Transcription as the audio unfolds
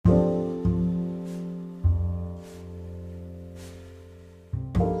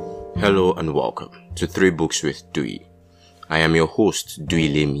Hello and welcome to Three Books with Dewey. I am your host,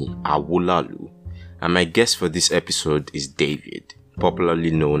 Duilemi Awolalu, and my guest for this episode is David,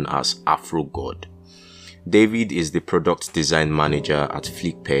 popularly known as Afro God. David is the product design manager at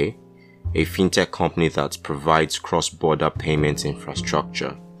FlickPay, a fintech company that provides cross-border payment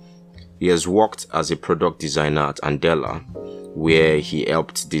infrastructure. He has worked as a product designer at Andela, where he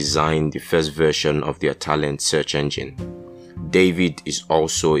helped design the first version of their talent search engine. David is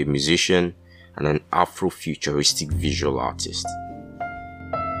also a musician and an Afro-futuristic visual artist.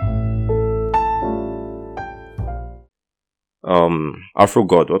 Afro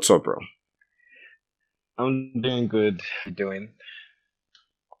God, what's up, bro? I'm doing good. How you doing?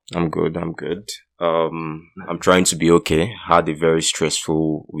 I'm good. I'm trying to be okay. Had a very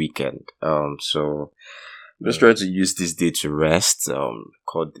stressful weekend. So I'm just trying to use this day to rest,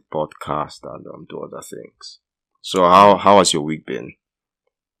 record the podcast and do other things. So how has your week been?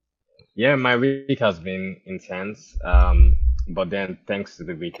 Yeah, my week has been intense. But then thanks to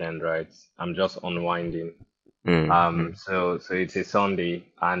the weekend, right? I'm just unwinding. So it's a Sunday,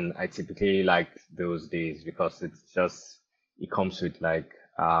 and I typically like those days because it comes with like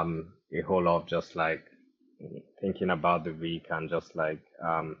a whole lot of just like thinking about the week and just like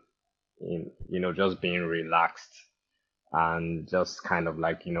just being relaxed and just kind of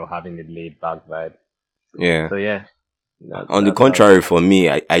like having a laid back vibe. Yeah. So yeah, On the that's contrary, for me,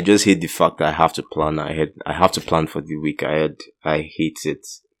 I just hate the fact that I have to plan ahead. I have to plan for the week ahead. I hate it.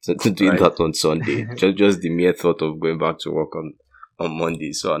 Doing right. that on Sunday. Just the mere thought of going back to work on Monday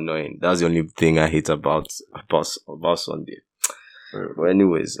is so annoying. That's the only thing I hate about Sunday. But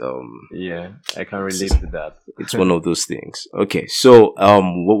anyways, Yeah, I can it's, relate to that. it's one of those things. Okay, so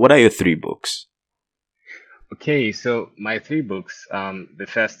what are your three books? Okay, so my three books. The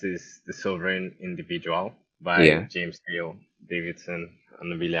first is The Sovereign Individual by Yeah. James Dale Davidson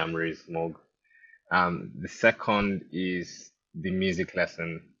and William Rees Mogg. The second is The Music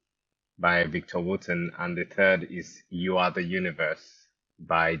Lesson by Victor Wooten, and the third is You Are the Universe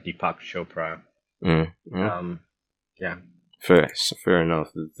by Deepak Chopra. Mm, mm. Um, yeah. Fair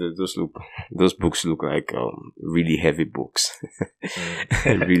enough. Those books look like really heavy books.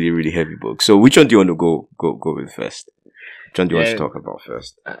 Mm. Really heavy books. So which one do you want to go with first? Which one do you want to Yeah, talk about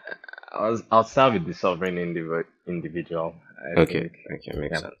first? uh, I'll start with The Sovereign Individual, I Okay, think. okay,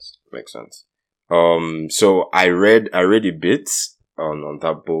 makes Yeah. sense. Makes sense. So I read a bit on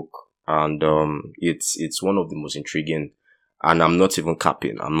that book, and it's one of the most intriguing, and I'm not even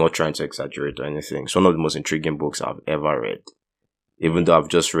capping. I'm not trying to exaggerate or anything. It's one of the most intriguing books I've ever read, even though I've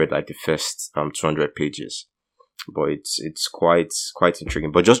just read like the first 200 pages. But it's quite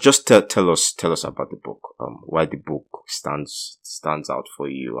intriguing. But just tell us about the book. Why the book stands out for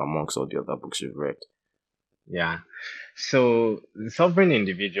you amongst all the other books you've read. Yeah. So the sovereign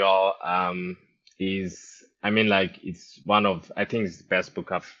individual is I mean like it's one of I think it's the best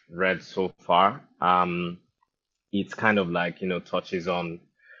book I've read so far. It's kind of like, touches on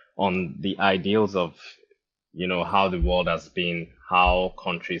the ideals of, how the world has been, how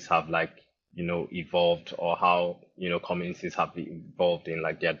countries have like, evolved or how, communities have evolved in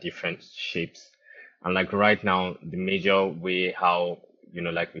like their different shapes. And like right now, the major way how,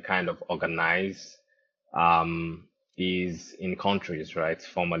 like we kind of organize is in countries, right,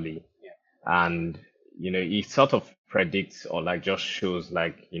 formally. And, it sort of predicts or like just shows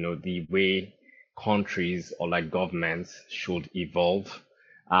like, the way countries or like governments should evolve.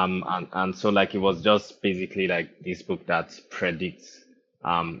 And so like it was just basically like this book that predicts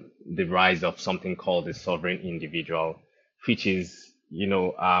the rise of something called the sovereign individual, which is,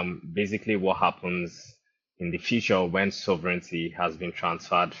 basically what happens in the future when sovereignty has been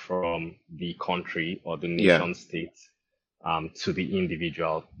transferred from the country or the Yeah, nation state to the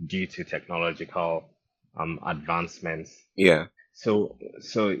individual due to technological advancements. yeah, So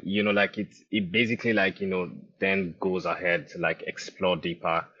like it basically like then goes ahead to like explore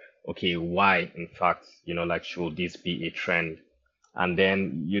deeper. Okay, why in fact like should this be a trend? And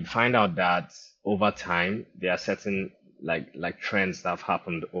then you'd find out that over time there are certain like trends that have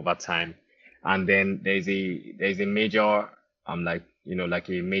happened over time, and then there's a major like like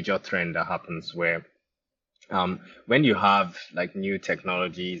a major trend that happens where when you have like new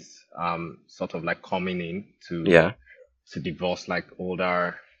technologies sort of like coming in yeah. to divorce like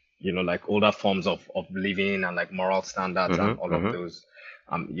older like older forms of living and like moral standards and all of Mm-hmm. those,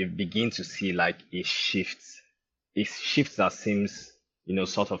 you begin to see like a shift that seems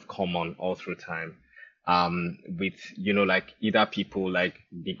sort of common all through time, with like either people like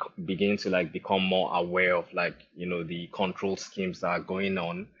begin to like become more aware of like the control schemes that are going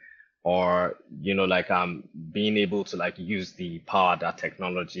on, or like being able to like use the power that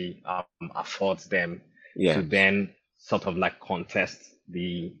technology affords them to Yes. then sort of like contest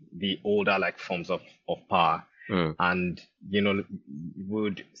the older like forms of power. Mm. And you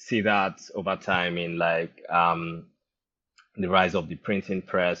would see that over time in like the rise of the printing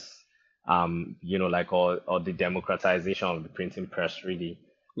press, like or the democratization of the printing press really,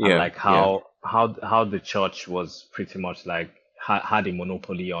 and Yeah. like Yeah. how the church was pretty much like had a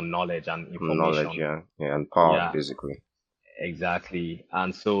monopoly on knowledge and Knowledge. information. Yeah. Yeah. And power, Yeah, basically. exactly.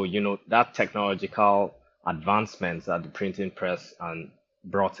 And so, that technological advancements that the printing press and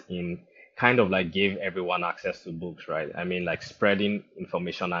brought in kind of like gave everyone access to books, right? I mean, like spreading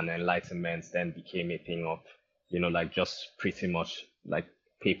information and enlightenment then became a thing of, like just pretty much like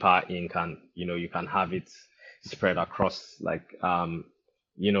paper, ink, and, you can have it spread across like,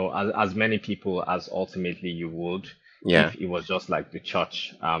 as many people as ultimately you would Yeah. if it was just like the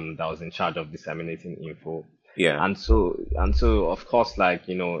church, that was in charge of disseminating info. Yeah. And so of course, like,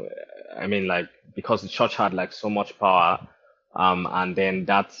 I mean, like, because the church had like so much power, and then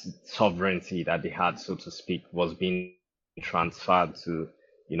that sovereignty that they had, so to speak, was being transferred to,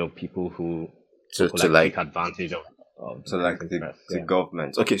 people who To could to like take like advantage of the to like printing press. the Yeah.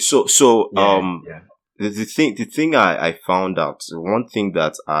 government. Okay. So Yeah. Yeah. the thing I found out, one thing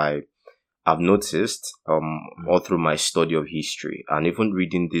that I've noticed Mm. all through my study of history and even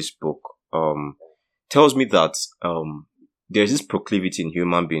reading this book tells me that there's this proclivity in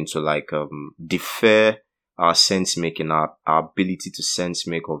human beings to like defer our sense making, our ability to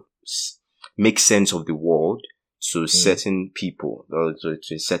make sense of the world to Mm. certain people or to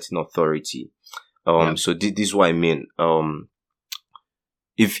a certain authority. Yeah. So this is what I mean.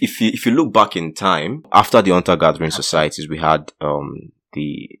 If you look back in time, after the hunter-gathering societies, we had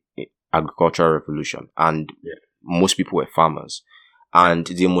the agricultural revolution, and Yeah. most people were farmers, Yeah. and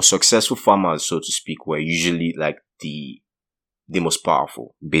the most successful farmers, so to speak, were usually like the most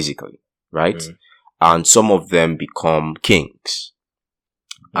powerful, basically, right? Mm. And some of them become kings,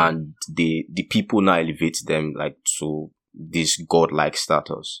 Mm. and the people now elevate them like to this godlike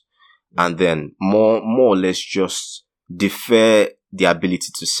status, and then more or less just defer the ability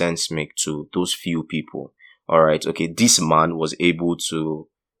to sense make to those few people. All right, okay, this man was able to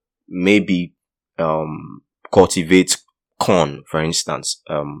maybe cultivate corn, for instance,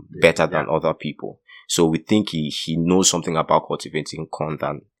 better Yeah. than other people. So we think he knows something about cultivating corn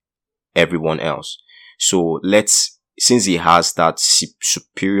than everyone else. So since he has that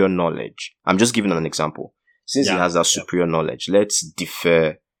superior knowledge, I'm just giving an example. Since he Yeah. has that Yeah. superior knowledge, let's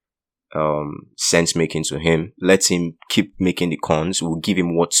defer sense making to him. Let him keep making the cons. We'll give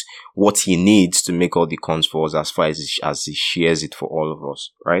him what he needs to make all the cons for us, as far as he shares it for all of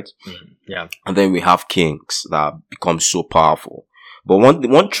us, right? Mm. Yeah. And then we have kings that become so powerful. But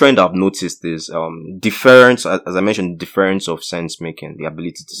one trend I've noticed is difference, as I mentioned, difference of sense making, the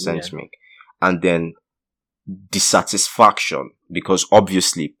ability to Yeah. sense make, and then dissatisfaction, because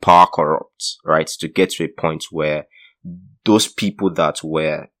obviously power corrupts, right? To get to a point where those people that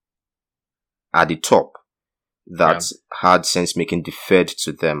were at the top, Yeah. that had sense making, deferred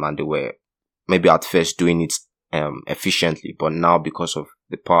to them, and they were maybe at first doing it efficiently, but now because of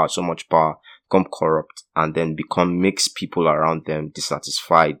the power, so much power, become corrupt, and then makes people around them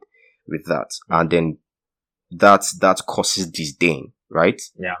dissatisfied with that, and then that causes disdain, right?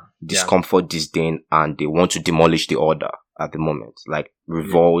 Yeah. Yeah. Discomfort, disdain, and they want to demolish the order at the moment, like Mm.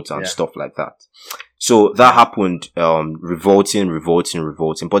 revolt and Yeah. stuff like that. So that happened, revolting,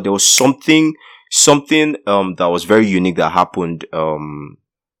 but there was something that was very unique that happened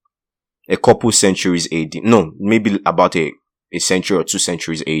a couple centuries AD. No, maybe about a century or 2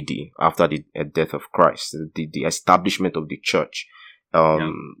 centuries AD, after the death of Christ, the establishment of the church,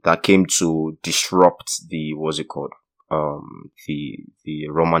 Yeah. that came to disrupt what's it called? The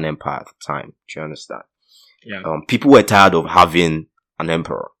Roman Empire at the time. Do you understand? Yeah. People were tired of having an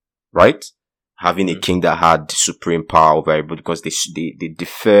emperor, right? Having a Mm. king that had supreme power over everybody, because they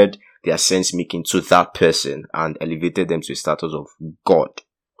deferred their sense making to that person and elevated them to a status of God,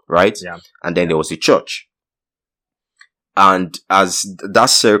 right? Yeah. And then Yeah. there was the church. And as that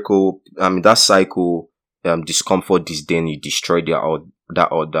cycle, discomfort, disdain, you destroyed that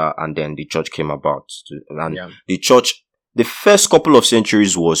order, and then the church came about. And Yeah. the church, the first couple of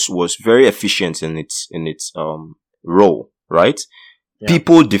centuries was very efficient in its role, right? Yeah.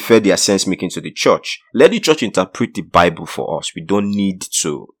 People defer their sense making to the church. Let the church interpret the Bible for us. We don't need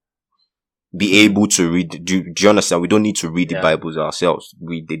to be able to read. Do you understand? We don't need to read the Yeah. Bibles ourselves.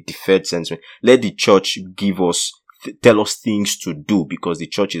 The deferred sense. Let the church tell us things to do, because the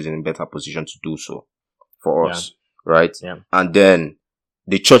church is in a better position to do so for us, right? Yeah. And then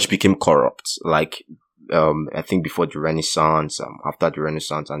the church became corrupt. Like, I think before the Renaissance, after the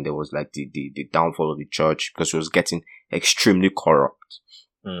Renaissance, and there was like the downfall of the church because it was getting extremely corrupt.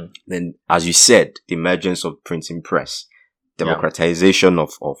 Then, as you said, the emergence of printing press, democratization of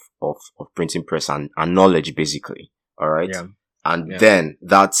printing press and knowledge, basically. All right. Yeah. And then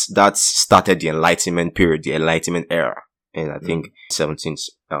that's started the Enlightenment period, the Enlightenment era, in I think 17th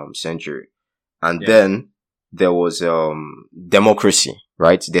century. And then there was democracy,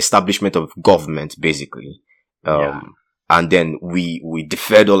 right? The establishment of government, basically. And then we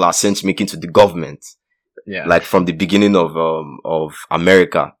deferred all our sense making to the government. Yeah. Like from the beginning of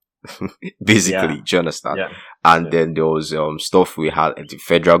America, basically. Do you understand? Yeah. And then there was stuff we had at the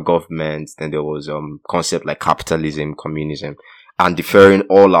federal government. Then there was concept like capitalism, communism, and deferring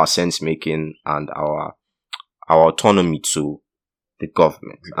all our sense making and our autonomy to the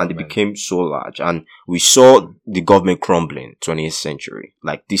government. And it became so large, and we saw the government crumbling 20th century.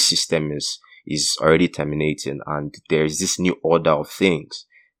 Like, this system is already terminating, and there is this new order of things.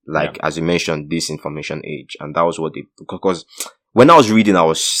 Like, as you mentioned, this information age, and that was what because when I was reading, I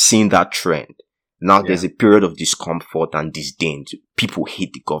was seeing that trend. Now there's a period of discomfort and disdain. People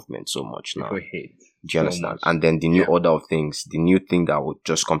hate the government so much now. People hate. Do you understand? And then the new order of things, the new thing that would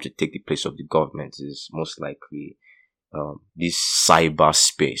just come to take the place of the government is most likely this cyber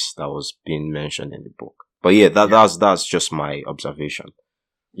space that was being mentioned in the book. But that's just my observation.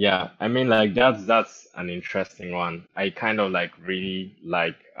 Yeah, I mean, like, that's an interesting one. I kind of like really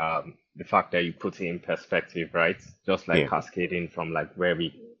like the fact that you put it in perspective, right? Just like cascading from like where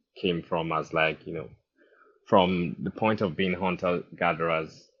we came from as, like, from the point of being hunter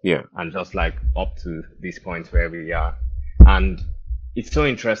gatherers, and just like up to this point where we are. And it's so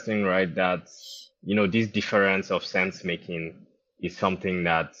interesting, right, that this difference of sense making is something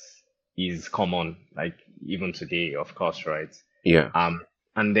that is common, like, even today, of course, right?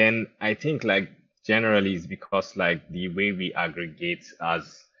 And then I think, like, generally it's because, like, the way we aggregate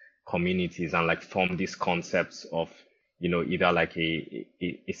as communities and like form these concepts of, either like a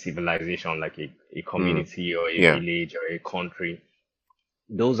civilization, like a community or a village or a country.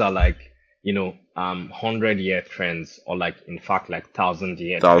 Those are like, 100-year trends, or like, in fact, like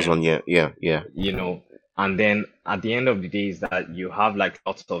 1,000-year trends. And then at the end of the day is that you have like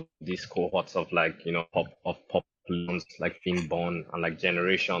lots of these cohorts of, like, populations like being born, and like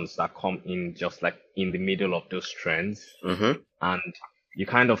generations that come in just like in the middle of those trends. And you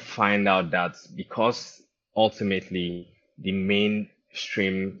kind of find out that because ultimately the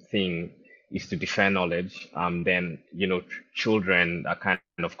mainstream thing is to defend knowledge, then children that kind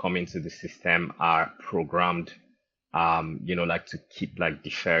of come into the system are programmed, like, to keep like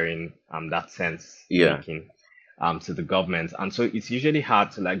deferring that sense making to the government. And so it's usually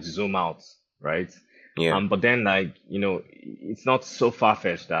hard to like zoom out, right? But then, like, it's not so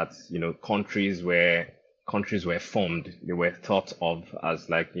far-fetched that countries were formed, they were thought of as,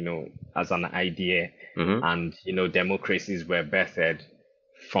 like, as an idea, and democracies were birthed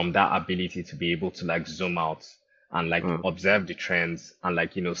from that ability to be able to like zoom out and like observe the trends and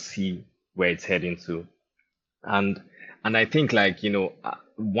like see where it's heading to. And I think, like,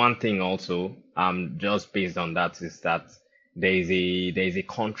 one thing also just based on that is that there is a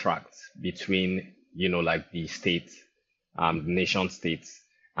contract between like the state, the nation states,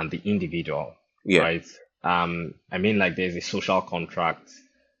 and the individual, right? I mean, like, there's a social contract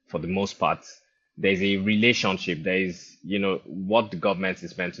for the most part. There's a relationship. There is, what the government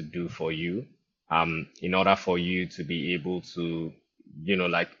is meant to do for you, in order for you to be able to,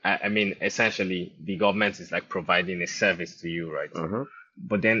 like, I mean, essentially, the government is like providing a service to you, right?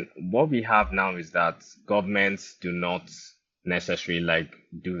 But then what we have now is that governments do not necessarily like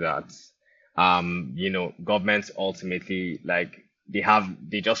do that. Governments ultimately, like,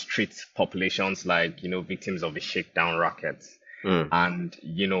 they just treat populations like, victims of a shakedown racket. And,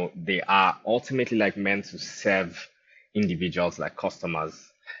 they are ultimately like meant to serve individuals like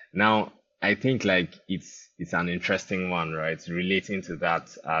customers. Now, I think, like, it's an interesting one, right? Relating to that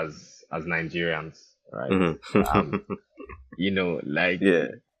as Nigerians, right? Like,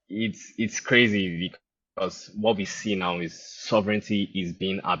 it's crazy because what we see now is sovereignty is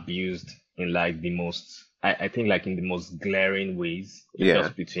being abused in like the most, I think, like, in the most glaring ways,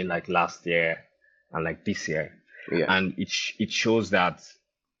 just between like last year and like this year. And it shows that,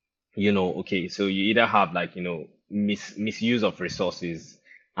 okay, so you either have like, misuse of resources,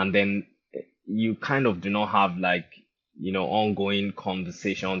 and then you kind of do not have like, ongoing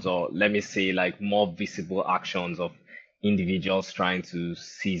conversations, or let me say like more visible actions of individuals trying to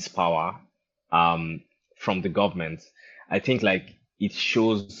seize power from the government. I think, like, it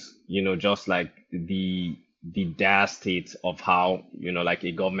shows, just like the dire state of how, like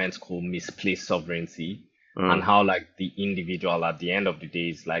a government could misplace sovereignty, and how like the individual at the end of the day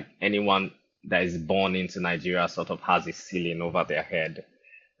is like anyone that is born into Nigeria sort of has a ceiling over their head,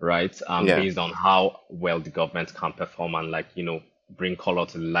 right? Yeah. Based on how well the government can perform and like, bring color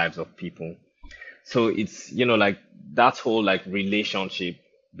to the lives of people. So it's, like that whole like relationship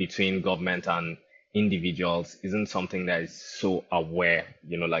between government and individuals isn't something that is so aware,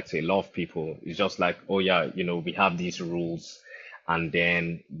 like to a lot of people. It's just like, oh yeah, we have these rules, and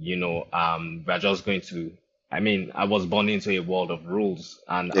then, we're just going to, I mean, I was born into a world of rules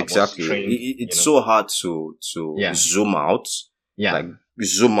and I was Exactly. trained, It's so hard to yeah, zoom out, yeah, like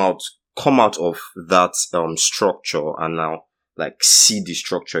zoom out, come out of that structure and now like see the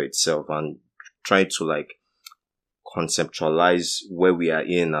structure itself and try to like conceptualize where we are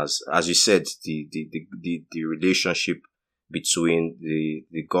in as you said, the relationship between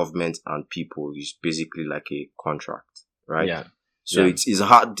the government and people is basically like a contract, right? yeah, So yeah, it's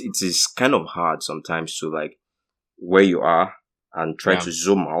hard, it is kind of hard sometimes to like where you are and try yeah, to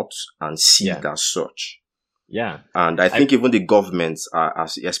zoom out and see yeah, it as such. yeah. And I I, think even the governments are,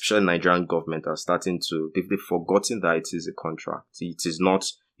 especially Nigerian government, are starting to, they've forgotten that it is a contract. It is not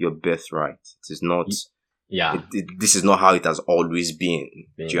your birthright. It is not, yeah, this is not how it has always been.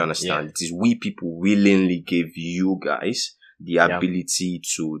 Do you yeah, understand? It is we people willingly gave you guys the yeah, ability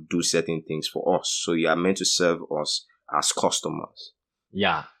to do certain things for us. So you are meant to serve us as customers.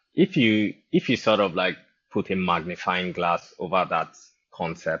 yeah. If you sort of like put a magnifying glass over that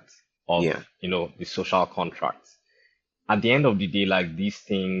concept of, Yeah. the social contract, at the end of the day, like these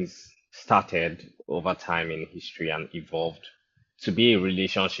things started over time in history and evolved to be a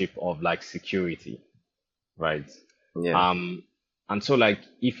relationship of like security, right? Yeah. Um, and so like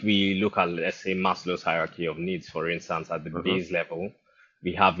if we look at, let's say, Maslow's hierarchy of needs, for instance, at the Mm-hmm. base level,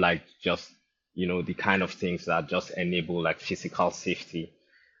 we have like just, the kind of things that just enable like physical safety.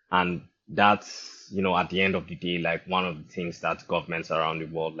 And that's, at the end of the day, like one of the things that governments around the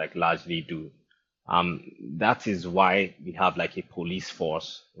world like largely do. Um, that is why we have like a police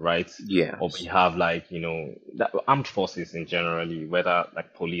force, right? Or we Yes. have like, the armed forces in generally, whether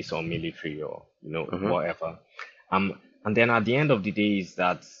like police or military or, Mm-hmm. whatever. And then at the end of the day is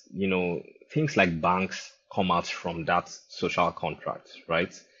that, things like banks come out from that social contract,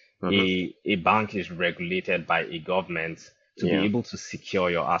 right? Mm-hmm. A bank is regulated by a government to be Yeah. able to secure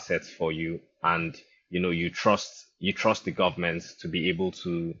your assets for you, and you trust the government to be able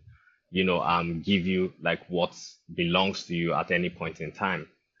to give you like what belongs to you at any point in time.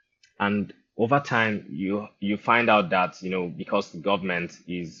 And over time, you find out that, because the government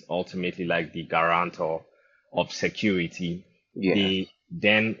is ultimately like the guarantor of security, Yeah. they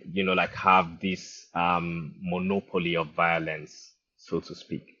then, like have this monopoly of violence, so to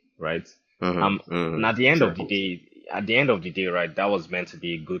speak, right? Mm-hmm. And Mm-hmm. at Sure. the end of the day, right, that was meant to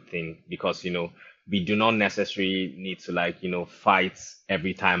be a good thing because, we do not necessarily need to like, fight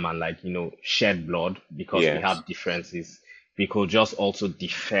every time and like, shed blood because we Yes. have differences. We could just also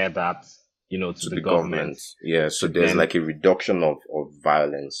defer that, to To the the government government. Yeah. to So there's them like a reduction of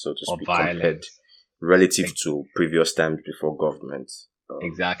violence, so to of speak, compared violence. relative Ex- to previous times before government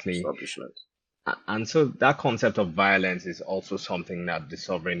Exactly. establishment. And so that concept of violence is also something that the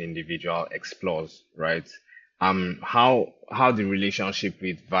sovereign individual explores, right? How the relationship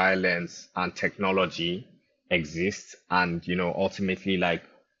with violence and technology exists and, ultimately like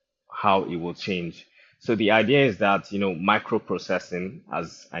how it will change. So the idea is that, microprocessing,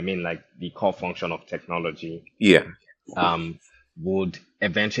 as I mean, like the core function of technology, Yeah. um, would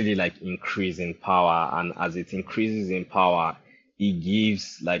eventually like increase in power. And as it increases in power, it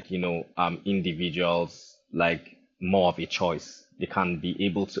gives like, individuals like more of a choice. They can be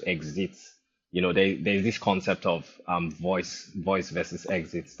able to exit. There's this concept of voice versus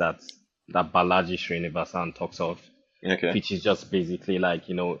exits that Balaji Srinivasan talks of, Okay. which is just basically like,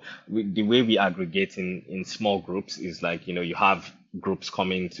 the way we aggregate in small groups is like, you have groups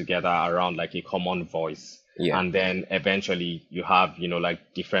coming together around like a common voice. Yeah. And then eventually you have,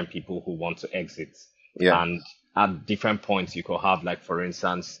 like different people who want to exit. Yeah. And at different points, you could have like, for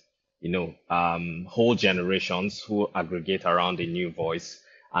instance, whole generations who aggregate around a new voice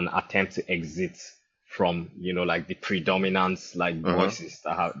and attempt to exit from, like the predominant like Mm-hmm. voices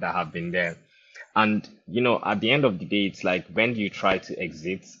that have been there. And, at the end of the day, it's like when you try to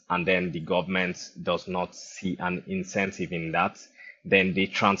exit and then the government does not see an incentive in that, then they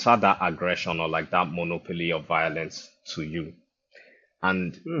transfer that aggression or like that monopoly of violence to you.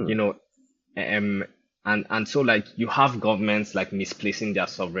 And, Hmm. um, and so like you have governments like misplacing their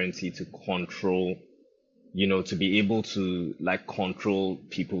sovereignty to control to be able to like control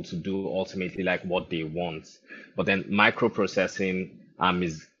people to do ultimately like what they want. But then microprocessing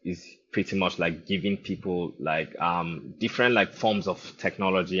is pretty much like giving people like different like forms of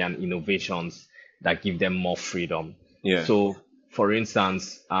technology and innovations that give them more freedom. Yeah. So for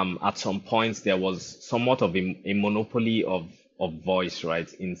instance, at some points there was somewhat of a monopoly of voice,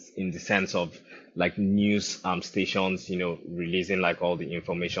 right? In the sense of like news stations, releasing like all the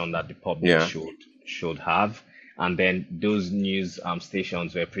information that the public Yeah. should have. And then those news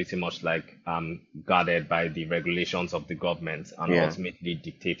stations were pretty much like guarded by the regulations of the government and Yeah. ultimately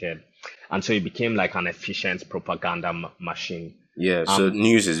dictated. And so it became like an efficient propaganda machine. Yeah. So Um,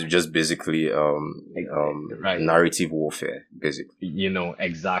 news is just basically right. narrative warfare, basically.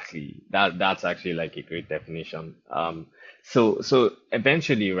 Exactly. That's actually like a great definition. So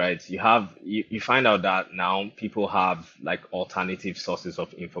eventually, right, you find out that now people have like alternative sources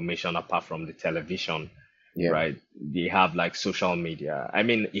of information apart from the television, Yeah. right? They have like social media. I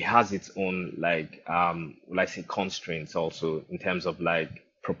mean, it has its own like let's say constraints also in terms of like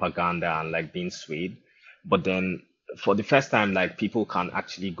propaganda and like being swayed. But then for the first time, like people can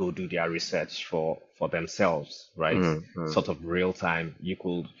actually go do their research for themselves, right? Mm-hmm. Sort of real time. You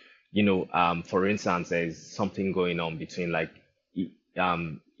could, for instance, there's something going on between like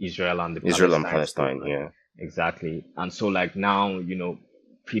Israel and the Israel and Palestine state, Palestine. right? Yeah. Exactly. And so like now,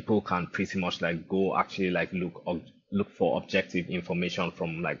 people can pretty much like go actually like look for objective information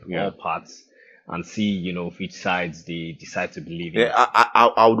from like Yeah. all parts and see, which sides they decide to believe in. Yeah,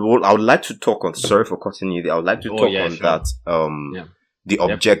 I would like to talk on. Sorry for cutting you there. I would like to Oh, talk yeah, on sure. that. Yeah. The Yep.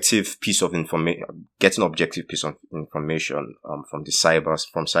 objective piece of information, getting objective piece of information, from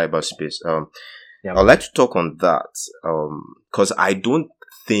cyberspace. Yep. I'd like to talk on that, because I don't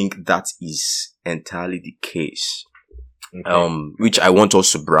think that is entirely the case. Okay. Which I want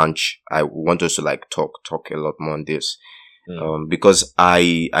us to branch. I want us to like talk a lot more on this. Mm. Because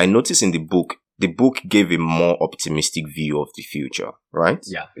I noticed in the book gave a more optimistic view of the future, right?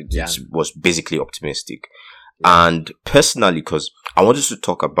 Yeah. It Yeah. was basically optimistic. Yeah. And personally, because I wanted to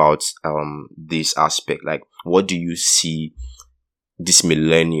talk about this aspect, like what do you see this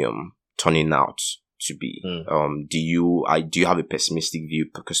millennium turning out to be? Mm. Do you have a pessimistic view?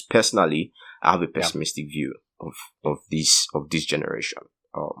 Because personally, I have a pessimistic view of this generation,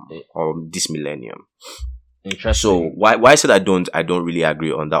 or this millennium. Interesting. So why I said I don't really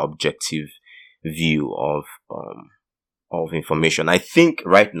agree on that objective view of information. I think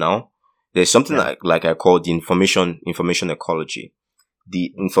right now there's something like I call the information ecology.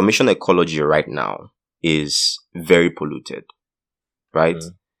 The information ecology right now is very polluted, right?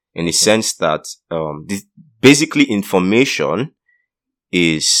 Mm. In the sense that basically information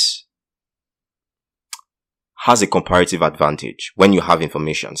has a comparative advantage when you have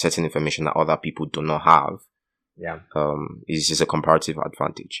certain information that other people do not have. Yeah. Is a comparative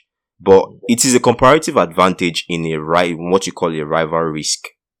advantage, but it is a comparative advantage in what you call a rival risk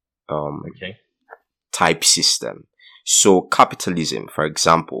Okay. type system. So capitalism, for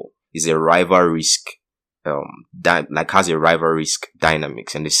example, is a rival risk has a rival risk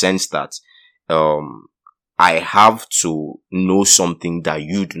dynamics, in the sense that I have to know something that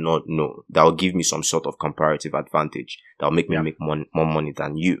you do not know that will give me some sort of comparative advantage that will make me make more money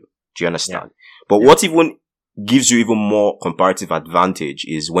than you. Do you understand? But what even gives you even more comparative advantage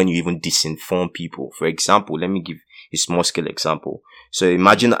is when you even disinform people. For example, let me give a small scale example. So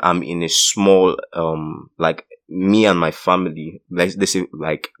imagine I'm in a small, like me and my family, let's say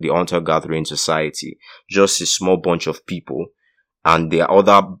like the hunter gathering society, just a small bunch of people, and there are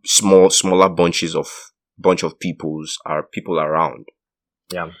other smaller bunch of people around.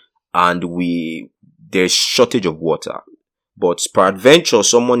 Yeah. And there's shortage of water. But peradventure,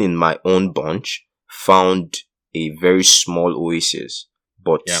 someone in my own bunch found a very small oasis,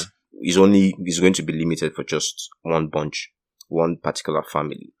 but is going to be limited for just one particular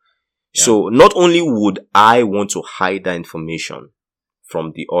family. Yeah. So not only would I want to hide that information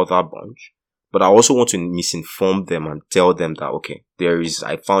from the other bunch, but I also want to misinform them and tell them that, okay,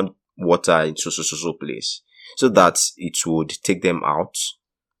 I found water in so place, so that it would take them out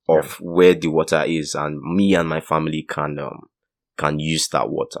of where the water is, and me and my family can use that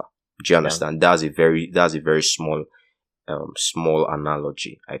water. Do you understand? That's a very small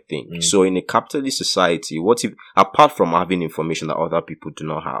analogy, I think. So in a capitalist society, what if, apart from having information that other people do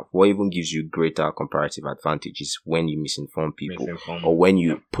not have, what even gives you greater comparative advantage is when you misinform people, or when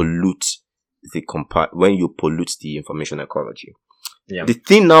you pollute the information ecology. Yeah. The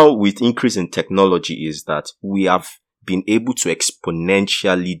thing now with increase in technology is that we have been able to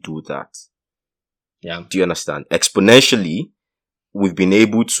exponentially do that. Yeah. Do you understand? Exponentially, we've been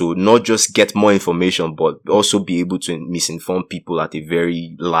able to not just get more information, but also be able to misinform people at a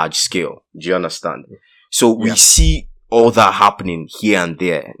very large scale. Do you understand? So we Yeah. see all that happening here and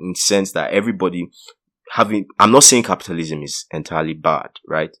there, in the sense that everybody I'm not saying capitalism is entirely bad,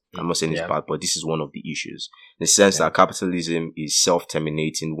 right? I'm not saying it's Yeah. bad, but this is one of the issues. In the sense Yeah. that capitalism is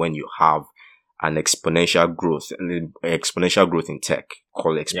self-terminating when you have an exponential growth in tech,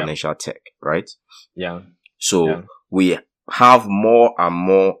 called exponential tech, right? Yeah. So Yeah. we have more and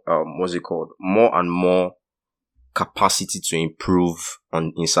more, more and more capacity to improve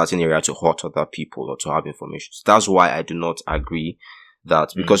in certain area to hurt other people or to have information. So that's why I do not agree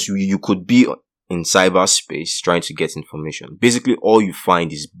that, because you could be in cyberspace trying to get information. Basically, all you find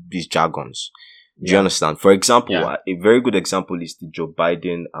is these jargons. Do you understand? For example, a very good example is the Joe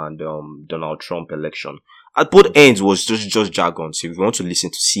Biden and Donald Trump election. At both ends was just jargons. If you want to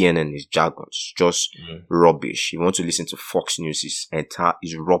listen to CNN, it's jargons, just rubbish. If you want to listen to Fox News, is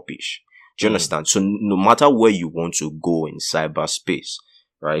rubbish. Do you understand? So no matter where you want to go in cyberspace,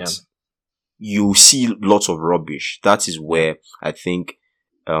 right, you see lots of rubbish. That is where I think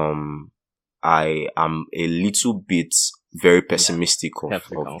I am a little bit very pessimistic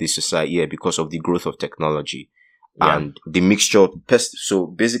of this society, because of the growth of technology and the mixture of so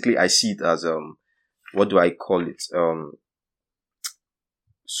basically I see it as what do I call it?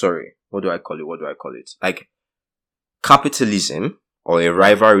 What do I call it? Like capitalism, or a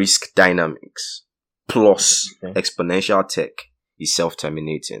rival risk dynamics plus exponential tech is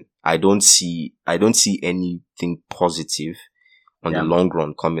self-terminating. I don't see anything positive on the long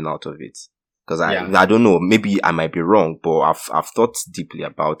run coming out of it. Because I don't know, maybe I might be wrong, but I've thought deeply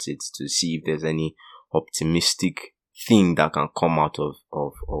about it to see if there's any optimistic thing that can come out of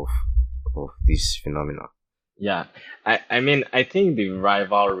this phenomena. Yeah. I mean, I think the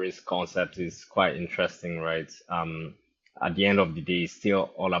rival risk concept is quite interesting, right? At the end of the day, it's still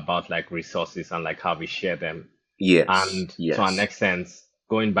all about like resources and like how we share them. Yes. And to an extent,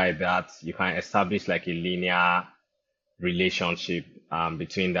 going by that, you can establish like a linear relationship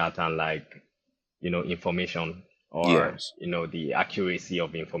between that and like, information, or the accuracy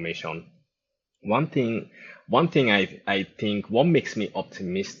of information. One thing I think what makes me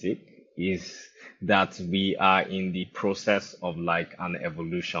optimistic is that we are in the process of like an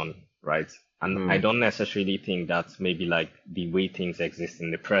evolution, right? And I don't necessarily think that maybe like the way things exist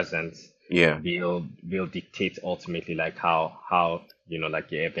in the present will dictate ultimately like how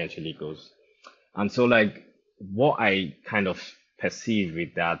like it eventually goes. And so like what I kind of perceive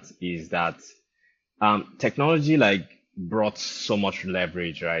with that is that technology like brought so much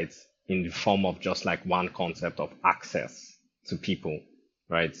leverage, right, in the form of just like one concept of access to people,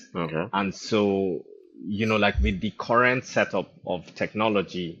 right? Okay. And so, like with the current setup of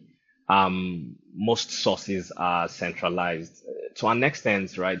technology, most sources are centralized to an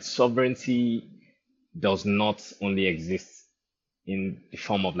extent, right? Sovereignty does not only exist in the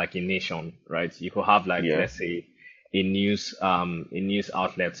form of like a nation, right? You could have like, let's say, a news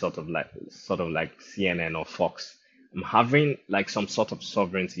outlet sort of like CNN or Fox, having like some sort of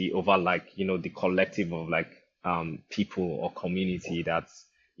sovereignty over like the collective of like people or community that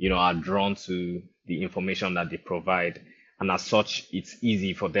are drawn to the information that they provide, and as such it's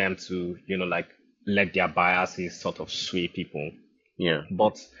easy for them to like let their biases sort of sway people.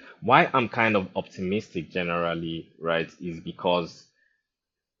 But why I'm kind of optimistic generally, right, is because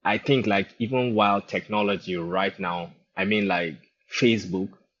I think like even while technology right now, I mean like Facebook,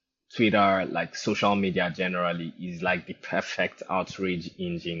 Twitter, like social media generally is like the perfect outrage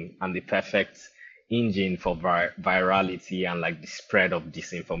engine and the perfect engine for virality and like the spread of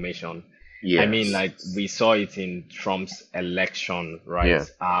disinformation. I mean like we saw it in Trump's election, right?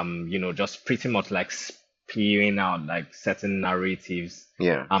 Just pretty much like spewing out like certain narratives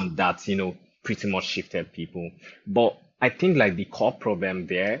that pretty much shifted people. But I think like the core problem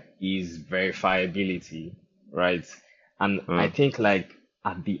there is verifiability, right? And I think like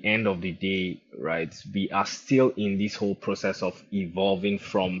at the end of the day, right, we are still in this whole process of evolving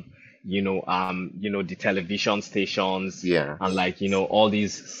from, the television stations and like, all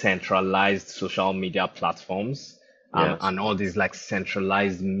these centralized social media platforms, and all these like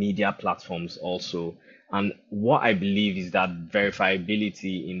centralized media platforms also. And what I believe is that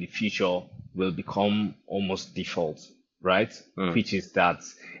verifiability in the future will become almost default, right? Which is that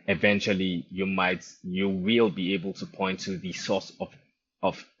eventually you will be able to point to the source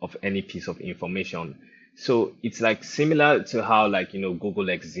of any piece of information. So it's like similar to how like Google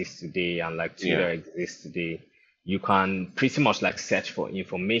exists today and like Twitter exists today. You can pretty much like search for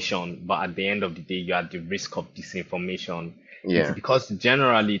information, but at the end of the day, you're at the risk of disinformation. It's because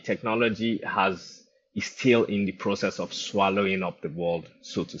generally technology has is still in the process of swallowing up the world,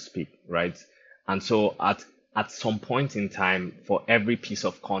 so to speak, right? And so at some point in time, for every piece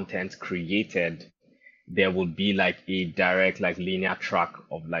of content created, there would be like a direct, like linear track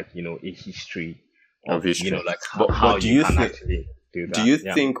of like, a history of of, history. like how But you can actually do do that. you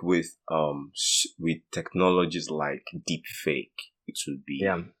Yeah. think with with technologies like deepfake, it would be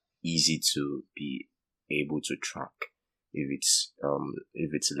Yeah. easy to be able to track if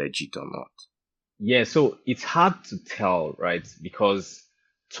it's legit or not? Yeah, so it's hard to tell, right? Because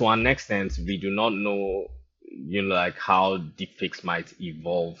to an extent, we do not know, like how deepfakes might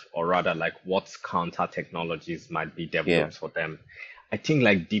evolve, or rather, like what counter technologies might be Yeah. developed for them. I think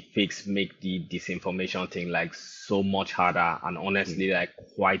like deepfakes make the disinformation thing like so much harder and Mm. honestly like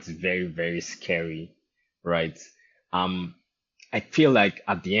quite very, very scary, right? Um, I feel like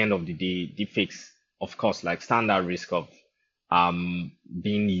at the end of the day, deepfakes, of course, like stand at risk of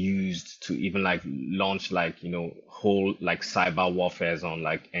being used to even like launch like whole like cyber warfares on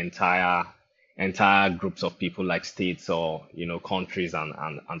like entire groups of people like states or countries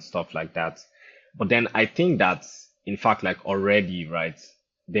and stuff like that. But then I think that in fact like already, right,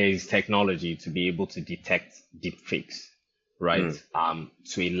 there is technology to be able to detect deepfakes, right? Mm.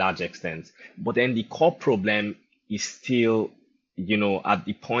 To a large extent. But then the core problem is still, at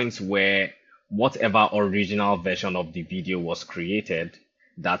the point where whatever original version of the video was created,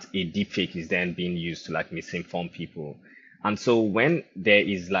 that a deepfake is then being used to like misinform people. And so when there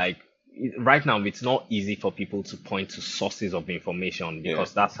is like right now, it's not easy for people to point to sources of information Yeah.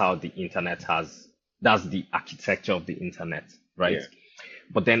 because that's how the internet has, that's the architecture of the internet, right? Yeah.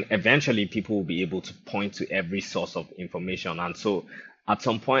 But then eventually people will be able to point to every source of information. And so at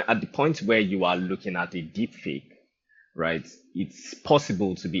some point, at the point where you are looking at a deep fake, right, it's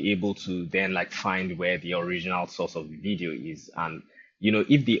possible to be able to then like find where the original source of the video is. And,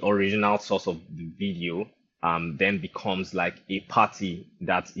 if the original source of the video then becomes like a party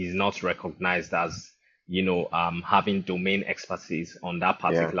that is not recognized as, having domain expertise on that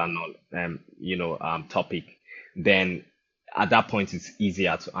Yeah. particular topic, then at that point it's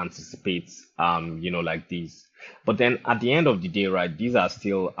easier to anticipate like these. But then at the end of the day, right, these are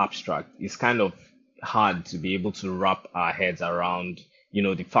still abstract. It's kind of hard to be able to wrap our heads around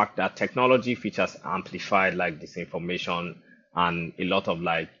the fact that technology features amplified like disinformation and a lot of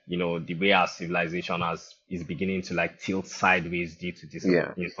like the way our civilization has is beginning to like tilt sideways due to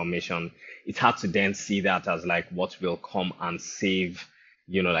Yeah. disinformation. It's hard to then see that as like what will come and save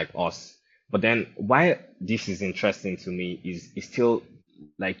like us. But then why this is interesting to me is still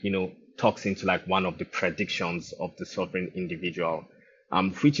like, talks into like one of the predictions of the sovereign individual,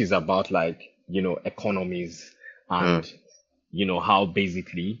 which is about like, economies Mm. and, how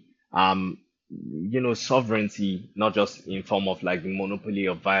basically, sovereignty, not just in form of like the monopoly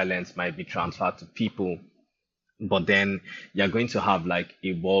of violence might be transferred to people, but then you're going to have like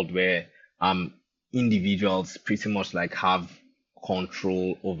a world where um individuals pretty much like have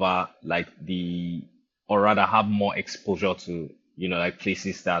control over like the or rather have more exposure to like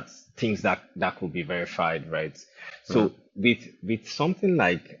places that things that could be verified, right? Mm. So with something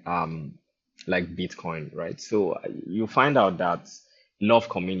like Bitcoin, right? So you find out that a lot of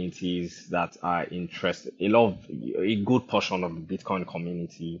communities that are interested, a good portion of the Bitcoin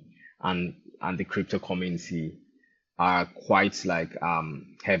community and the crypto community are quite like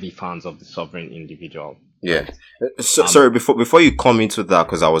heavy fans of the sovereign individual, Yeah. right? So, sorry, before you come into that,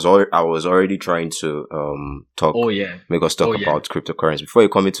 because I was already trying to Oh talk yeah. make us Oh talk yeah. about cryptocurrency. Before you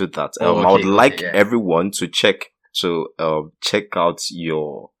come into that, Oh I would okay, like yeah. everyone to check out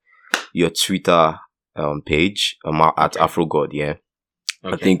your Twitter page at Okay. AfroGod. Yeah, I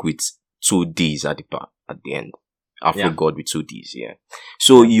Okay. think with two D's at the end. Yeah. AfroGod with two D's. Yeah.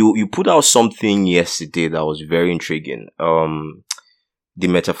 So Yeah. you put out something yesterday that was very intriguing. The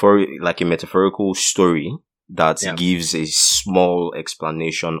like a metaphorical story that Yeah. gives a small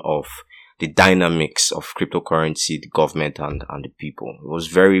explanation of the dynamics of cryptocurrency, the government, and the people. It was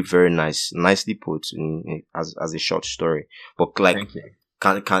very, very nicely put as a short story. But like, Thank you.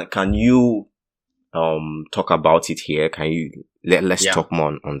 can you talk about it here? Can you let's Yeah. talk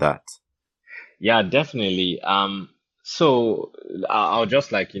more on that? Yeah, definitely. So I'll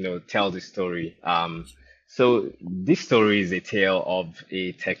just like, tell the story. So this story is a tale of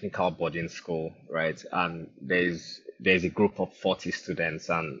a technical boarding school, right? And there's a group of 40 students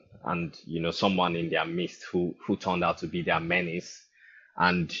and someone in their midst who turned out to be their menace.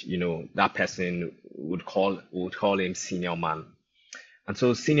 And that person would call him senior man. And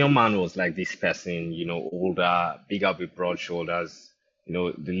so senior man was like this person, older, bigger with broad shoulders,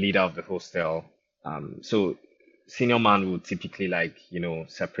 the leader of the hostel. So senior man would typically like,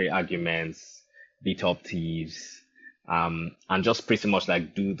 separate arguments, beat up thieves, and just pretty much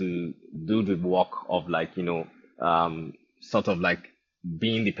like do the work of like, sort of like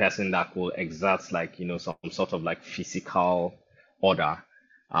being the person that will exert like, some sort of like physical order,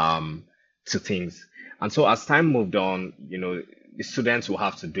 um, to things. And so as time moved on, the students will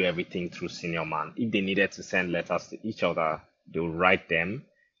have to do everything through senior man. If they needed to send letters to each other, they would write them,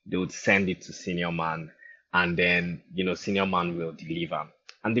 they would send it to senior man, and then, senior man will deliver.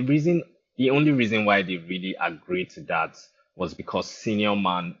 And the only reason why they really agreed to that was because senior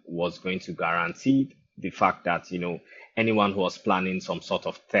man was going to guarantee the fact that, anyone who was planning some sort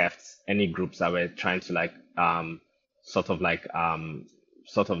of theft, any groups that were trying to like, sort of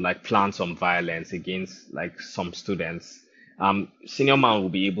like, plan some violence against like some students, senior man will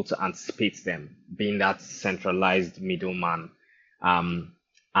be able to anticipate them, being that centralized middleman, um,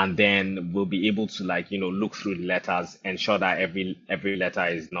 and then we'll be able to like, look through the letters, ensure that every letter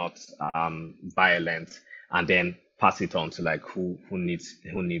is not violent, and then pass it on to like who needs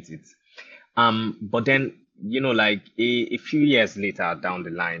it. But then, like a few years later down the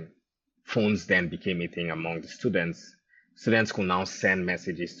line, phones then became a thing among the students. Students could now send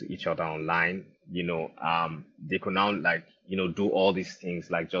messages to each other online. They could now like, do all these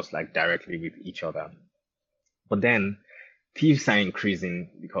things like just like directly with each other. But then thieves are increasing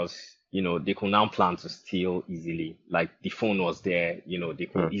because, they could now plan to steal easily. Like the phone was there, they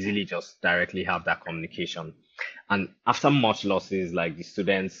could Mm. easily just directly have that communication. And after much losses, like the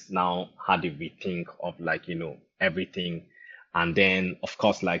students now had a rethink of like, everything. And then of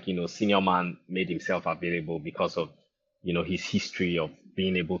course, like, senior man made himself available because of, his history of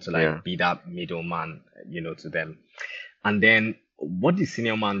being able to Yeah. like be that middleman, to them. And then what did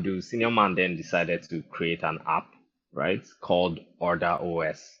Senior Man do? Senior Man then decided to create an app, right, called Order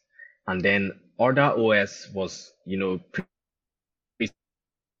OS. And then Order OS was,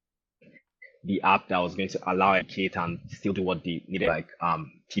 the app that was going to allow Kate and still do what they needed, like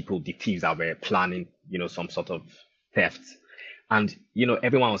people, the thieves that were planning, some sort of theft. And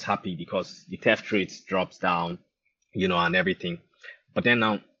everyone was happy because the theft rate drops down, and everything. But then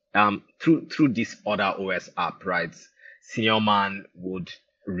now, through this other OS app, right, senior man would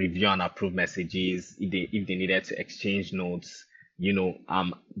review and approve messages if they needed to exchange notes,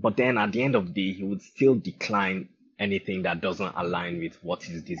 but then at the end of the day, he would still decline anything that doesn't align with what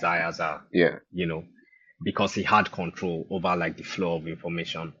his desires are, Yeah. you know, because he had control over like the flow of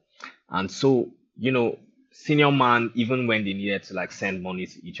information. And so, senior man, even when they needed to like send money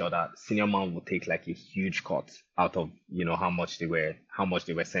to each other, senior man would take like a huge cut out of, how much they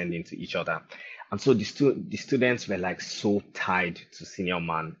were sending to each other. And so the students were like so tied to senior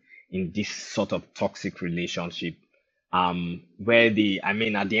man in this sort of toxic relationship, where I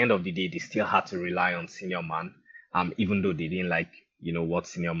mean, at the end of the day, they still had to rely on senior man, even though they didn't like, what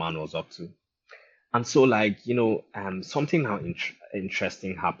senior man was up to. And so, like, something now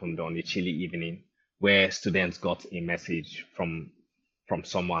interesting happened on a chilly evening where students got a message from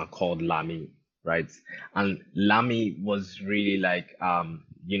someone called Lamy, right? And Lamy was really like,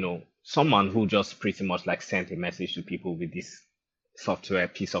 someone who just pretty much like sent a message to people with this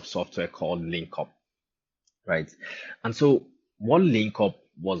piece of software called LinkUp, right? And so what LinkUp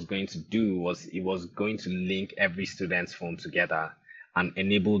was going to do was it was going to link every student's phone together and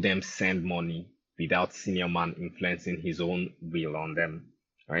enable them send money without senior man influencing his own will on them,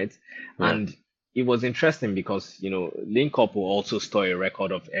 right? Yeah. And it was interesting because, LinkUp will also store a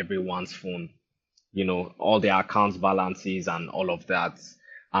record of everyone's phone, all their accounts balances and all of that,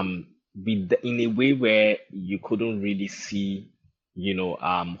 in a way where you couldn't really see,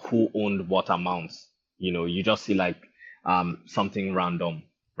 who owned what amounts. You just see like something random,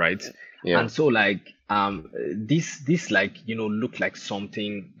 right? Yeah. And so like this like looked like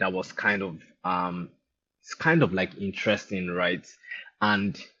something that was kind of it's kind of like interesting, right?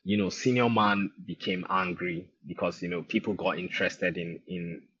 And senior man became angry because people got interested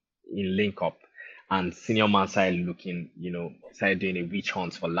in link up, and senior man started looking, started doing a witch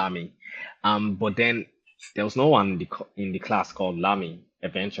hunt for Lamy. But then there was no one in the class called Lamy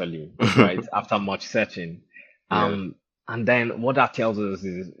eventually, right? After much searching. Yeah. Um, and then what that tells us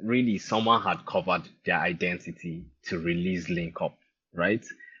is really someone had covered their identity to release link up, right?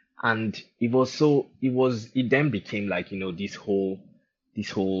 And it then became like, this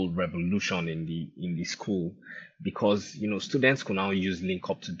whole revolution in the school, because students could now use link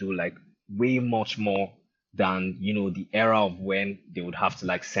up to do like way much more than the era of when they would have to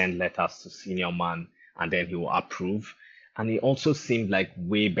like send letters to senior man and then he will approve. And it also seemed like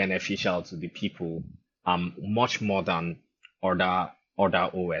way beneficial to the people, much more than Order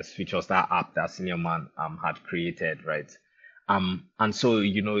OS, which was that app that senior man had created, right? And so,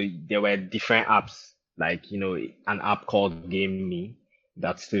 there were different apps, like, an app called Game Me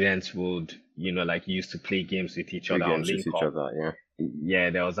that students would, like use to play games with each Play other on games with Link each Up. other, yeah. Yeah,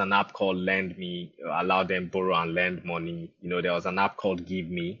 there was an app called Lend Me, allow them borrow and lend money. There was an app called Give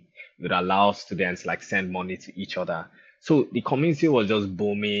Me, it would allow students like send money to each other. So the community was just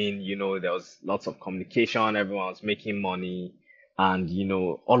booming. There was lots of communication, everyone was making money, and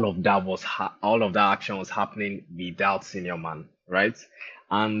all of that action was happening without Senior Man, right?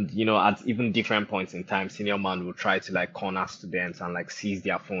 And at even different points in time, Senior Man would try to like corner students and like seize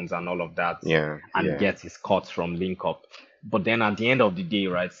their phones and all of that Yeah, and yeah. get his cut from Link Up. But then at the end of the day,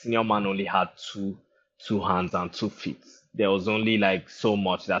 right, Senior Man only had two hands and 2 feet. There was only like so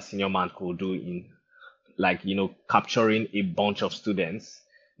much that Senior Man could do in like capturing a bunch of students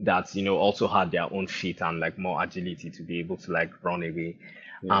that also had their own feet and like more agility to be able to like run away.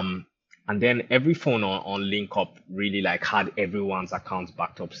 Yeah. um and then every phone on Link Up really like had everyone's accounts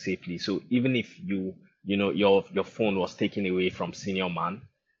backed up safely, so even if your phone was taken away from Senior Man,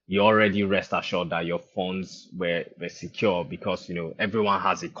 you already rest assured that your phones were secure, because everyone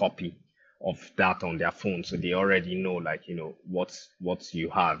has a copy of that on their phone, so they already know like what you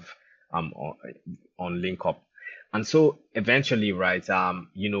have on Link Up. And so eventually, right,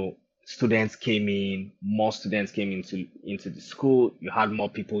 students came in, more students came into the school. You had more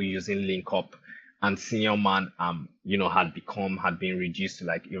people using Link Up, and Senior Man, had been reduced to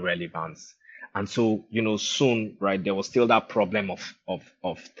like irrelevance. And so, soon, right, there was still that problem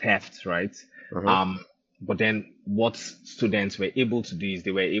of theft, right? Mm-hmm. Um, but then what students were able to do is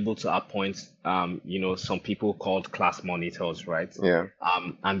they were able to appoint, some people called class monitors, right? Yeah.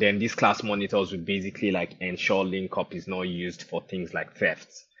 And then these class monitors would basically like ensure Link Up is not used for things like theft.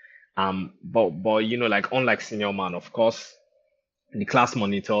 But like unlike Senior Man, of course, the class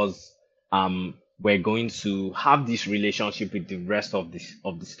monitors were going to have this relationship with the rest of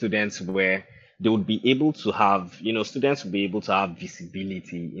the students, where they would be able to have, students would be able to have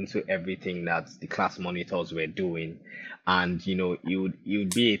visibility into everything that the class monitors were doing. And it would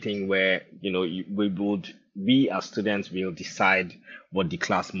be a thing where we as students will decide what the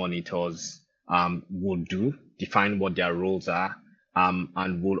class monitors would do, define what their roles are,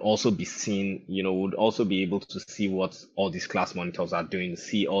 and would also be seen, would also be able to see what all these class monitors are doing,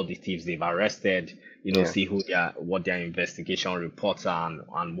 see all the thieves they've arrested, Yeah. see what their investigation reports are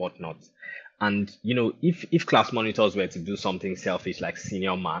and whatnot. And if class monitors were to do something selfish like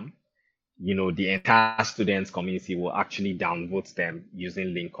Senior Man, the entire students community will actually downvote them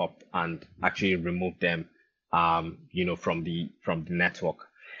using Link Up and actually remove them, from the network.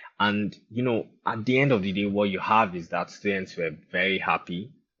 And at the end of the day, what you have is that students were very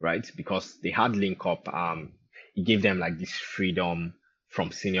happy, right? Because they had Link Up. It gave them like this freedom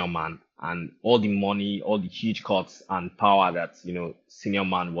from Senior Man, and all the money, all the huge cuts and power that Senior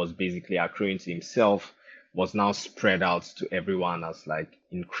Man was basically accruing to himself was now spread out to everyone as like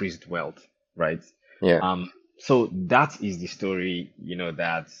increased wealth, right? Yeah. So that is the story,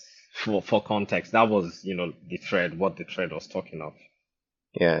 that for context, that was what the thread was talking of.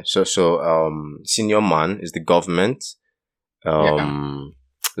 Yeah. So Senior Man is the government. Yeah.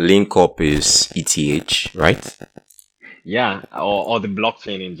 Link Up is ETH, right? Yeah, or the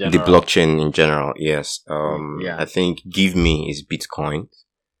blockchain in The general. blockchain in general, yes. I Yeah, think Give Me is Bitcoin.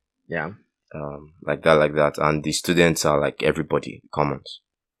 yeah, Like that. And the students are like everybody, commons.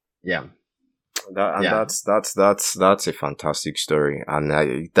 yeah, And yeah, that's a fantastic story,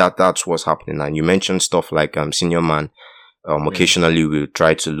 and that's what's happening. And you mentioned stuff like Senior Man. mm, Occasionally we'll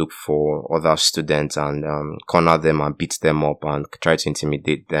try to look for other students and corner them and beat them up and try to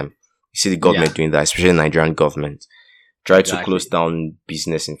intimidate them. You see the government yeah, doing that, especially Nigerian government. Try to close exactly. down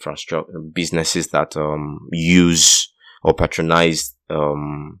business infrastructure, businesses that use or patronize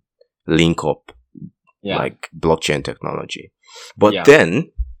Link Up, Yeah, like blockchain technology. But yeah,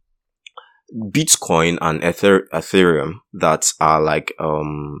 then Bitcoin and Ethereum that are like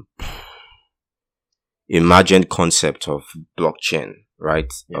emergent concept of blockchain,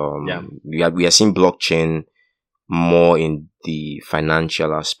 right? yeah, yeah. We are seeing blockchain more in the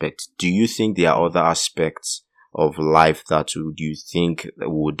financial aspect. Do you think there are other aspects of life that would you think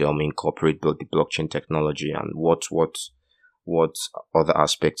would incorporate the blockchain technology, and what other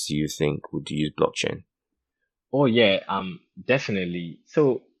aspects do you think would use blockchain? Oh yeah, definitely.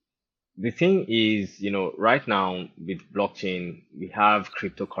 So the thing is, right now with blockchain, we have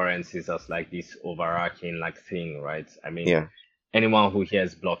cryptocurrencies as like this overarching like thing, right? I mean, Yeah, anyone who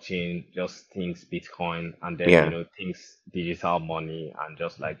hears blockchain just thinks Bitcoin, and then yeah, thinks digital money and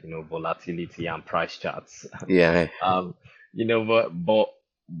just like volatility and price charts. yeah, um but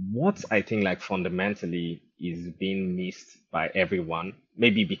what I think like fundamentally is being missed by everyone,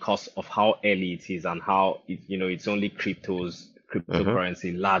 maybe because of how early it is and how it's only Mm-hmm.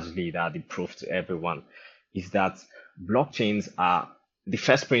 cryptocurrency largely that are the proof to everyone, is that blockchains are the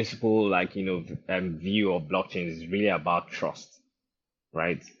first principle, like, view of blockchains is really about trust,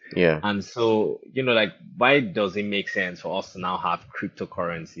 right? Yeah. And so, like, why does it make sense for us to now have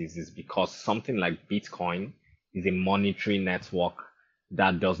cryptocurrencies is because something like Bitcoin is a monetary network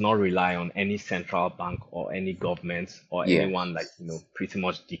that does not rely on any central bank or any government or anyone, like, Yes. pretty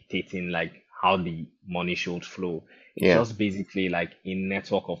much dictating like how the money should flow. It's Yeah. just basically like a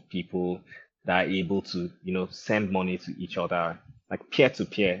network of people that are able to, send money to each other, like peer to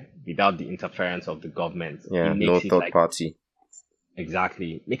peer, without the interference of the government. It Yeah. No makes it third like party.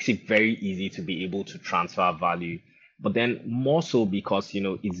 Exactly. Makes it very easy to be able to transfer value. But then more so because,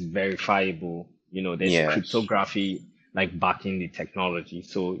 it's verifiable. There's Yes. cryptography like backing the technology.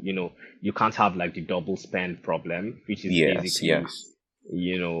 So, you can't have like the double spend problem, which is Yes. basically, Yes.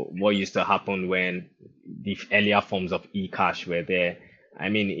 what used to happen when the earlier forms of e-cash were there. I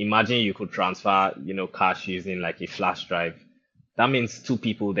mean, imagine you could transfer, cash using like a flash drive. That means two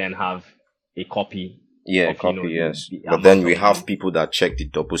people then have a copy Yeah. of, Copy. the, Yes. the But then amount we of have money. people that check the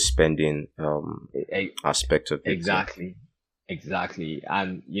double spending E- aspect of it. Yeah. Exactly, exactly.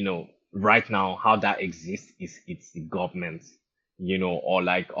 And right now, how that exists is it's the government, or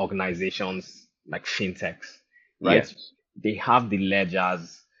like organizations like fintechs, right? Yes. They have the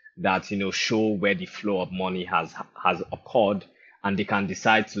ledgers that show where the flow of money has occurred, and they can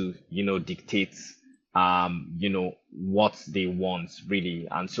decide to dictate what they want really.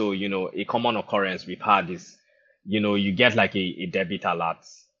 And so a common occurrence we've had is you get like a debit alert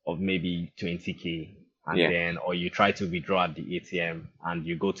of maybe 20K, and Yeah. then or you try to withdraw at the ATM and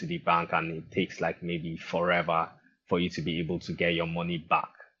you go to the bank and it takes like maybe forever for you to be able to get your money back.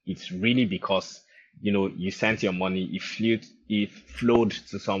 It's really because you sent your money, it flowed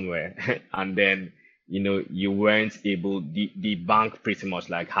to somewhere and then you weren't able, the bank pretty much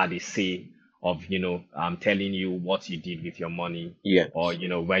like had a say of telling you what you did with your money, or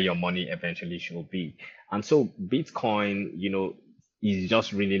Yes. where your money eventually should be. And so Bitcoin, is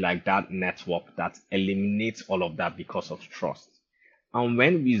just really like that network that eliminates all of that because of trust. And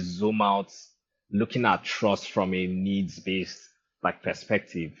when we zoom out, looking at trust from a needs-based like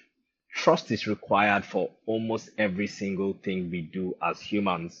perspective, trust is required for almost every single thing we do as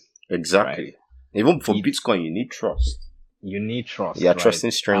humans, right? Exactly. Even for It's Bitcoin, you need trust. You need Yeah, trust, right?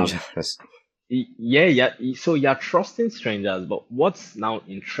 trusting strangers. Yeah, yeah. So you're trusting strangers, but what's now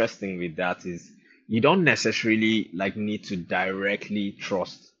interesting with that is you don't necessarily like need to directly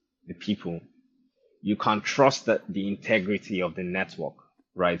trust the people. You can trust the integrity of the network,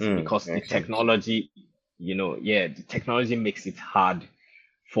 right? Because the Makes sense. technology, yeah, the technology makes it hard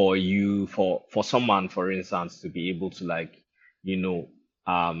for you, for someone, for instance, to be able to like,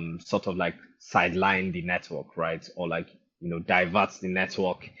 sort of like sideline the network, right? Or like, divert the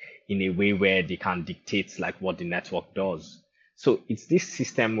network in a way where they can dictate like what the network does. So it's this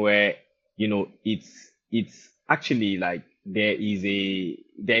system where, it's actually like there is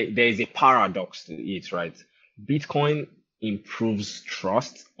a paradox to it, right? Bitcoin improves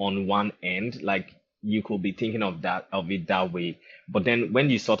trust on one end, like you could be thinking of it that way. But then when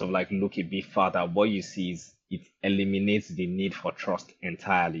you sort of like look a bit further, what you see is it eliminates the need for trust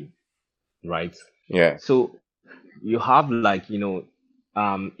entirely, right? Yeah. So you have like,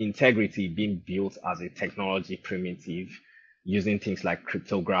 integrity being built as a technology primitive using things like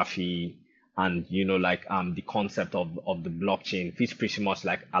cryptography and like the concept of the blockchain, which pretty much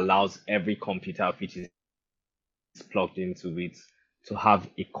like allows every computer which is plugged into it to have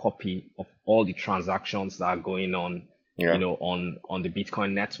a copy of all the transactions that are going on, Yeah. on the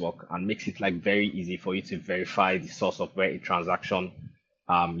Bitcoin network, and makes it like very easy for you to verify the source of where a transaction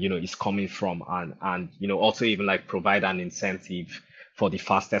is coming from, and also even like provide an incentive for the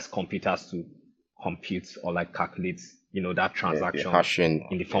fastest computers to compute or like calculate that Yeah. The transaction hashing.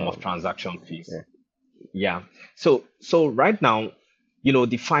 in the form of transaction fees. Yeah. Yeah. So right now,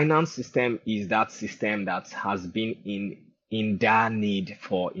 the finance system is that system that has been in dire need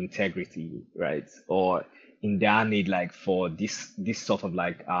for integrity, right? Or in dire need like for this sort of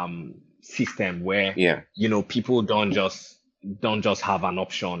like system where Yeah. people don't just have an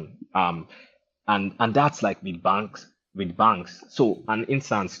option. And that's like with banks. So an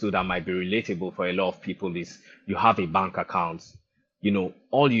instance too that might be relatable for a lot of people is you have a bank account.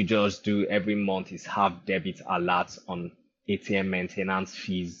 All you just do every month is have debit alerts on ATM maintenance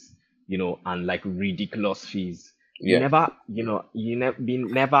fees, and like ridiculous fees. You Yeah. never, you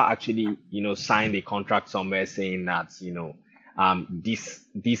never actually, signed a contract somewhere saying that,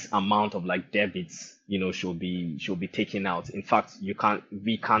 this amount of like debits, should be taken out. In fact,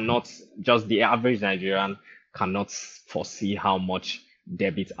 we cannot, just the average Nigerian cannot foresee how much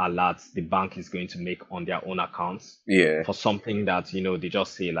debit alerts the bank is going to make on their own accounts Yeah. for something that, they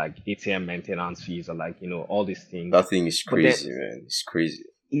just say like ATM maintenance fees or like, all these things. That thing is But then crazy, man. It's crazy.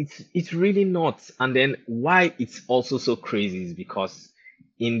 it's really not. And then why it's also so crazy is because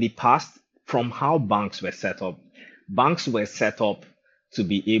in the past, from how banks were set up to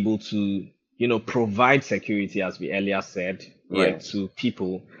be able to, provide security, as we earlier said, right, Yeah. to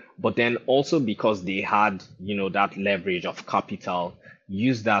people. But then also because they had, that leverage of capital,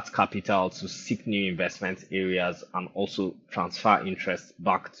 use that capital to seek new investment areas and also transfer interest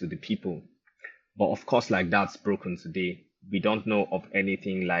back to the people. But of course, like that's broken today. We don't know of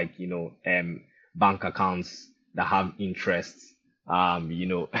anything like, bank accounts that have interest.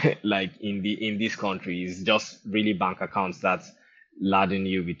 Like in this country, it's just really bank accounts that's laden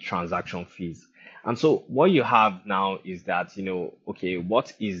you with transaction fees. And so what you have now is that, okay,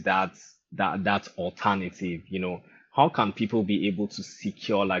 what is that alternative? How can people be able to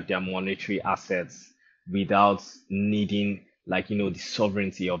secure like their monetary assets without needing like the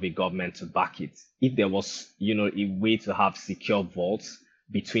sovereignty of a government to back it? If there was a way to have secure vaults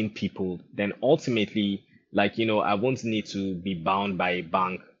between people, then ultimately, like, I won't need to be bound by a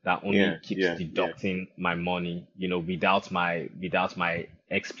bank that only keeps deducting my money, without my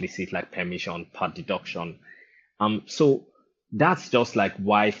explicit like permission per deduction. So that's just like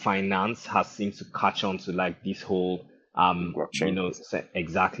why finance has seemed to catch on to like this whole Blockchain.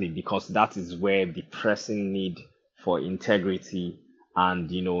 exactly, because that is where the pressing need for integrity and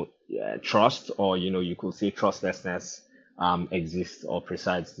trust, or you could say trustlessness, exists or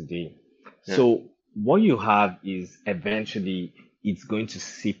presides today. Yeah. So what you have is eventually it's going to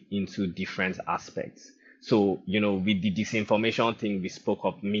seep into different aspects. So with the disinformation thing, we spoke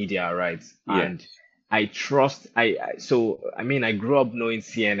of media, right? Yeah. And I trust I mean, I grew up knowing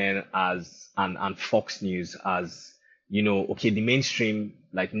CNN as and Fox News as, okay, the mainstream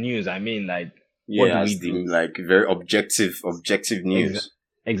like news. I mean, like, what do Yeah, we as the do? like very objective Ex- news.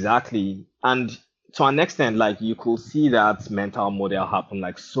 exactly. And to an extent, like you could see that mental model happen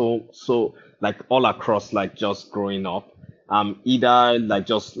like so like all across, like just growing up. Either like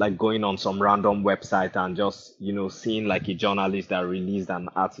just like going on some random website and just seeing like a journalist that released an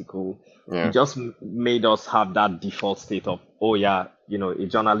article. It Yeah. just made us have that default state of, oh yeah, a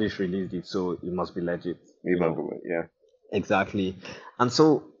journalist released it, so it must be legit. Yeah. Exactly. And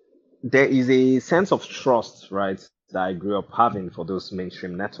so there is a sense of trust, right, that I grew up having for those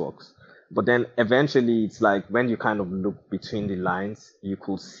mainstream networks. But then eventually it's like when you kind of look between the lines, you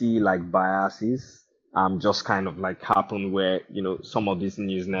could see like biases just kind of like happen where, some of these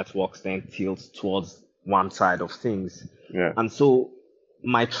news networks then tilt towards one side of things. Yeah. And so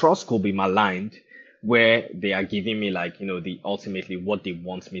my trust could be maligned where they are giving me like, the ultimately what they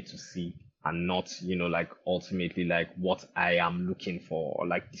want me to see, and not, like ultimately like what I am looking for, or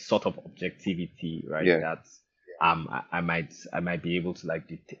like the sort of objectivity, right? Yeah. That I might be able to like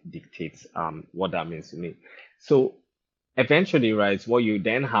dictate what that means to me. So eventually, right, what you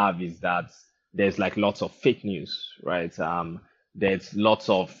then have is that there's like lots of fake news, right? There's lots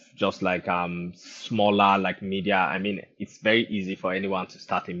of just like smaller like media. I mean, it's very easy for anyone to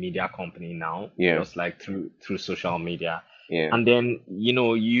start a media company now, Yeah. just like through social media. Yeah. And then, you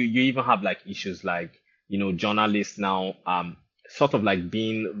even have like issues like, journalists now sort of like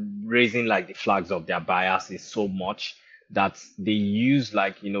being raising like the flags of their biases so much that they use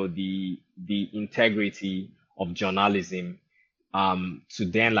like, the integrity of journalism to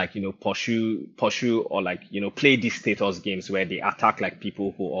then like, pursue or like, play these status games where they attack like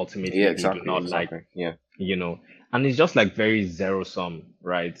people who ultimately Yeah, they do not like, exactly. Yeah. And it's just like very zero sum,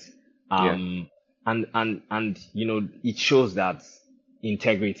 right? Yeah. And it shows that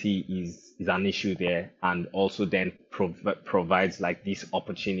integrity is an issue there, and also then provides like this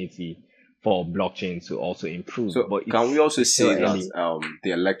opportunity for blockchain to also improve. So But can we it's also still say that early.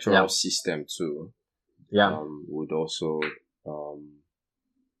 the electoral Yeah, system too yeah, would also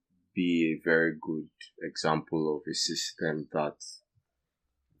be a very good example of a system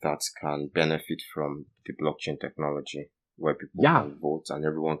that can benefit from the blockchain technology, where people yeah, can vote and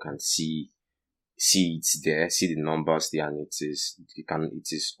everyone can see it's there, see the numbers there, and it is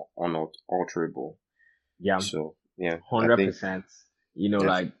unalterable. yeah, So yeah, I think 100%. yeah,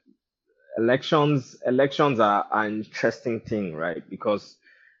 Like elections are an interesting thing, right? Because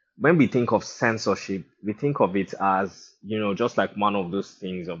when we think of censorship, we think of it as, just like one of those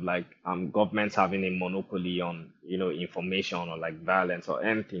things of like governments having a monopoly on, information or like violence or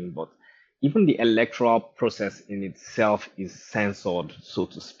anything. But even the electoral process in itself is censored, so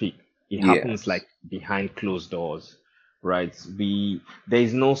to speak. It happens Yes. like behind closed doors, right? There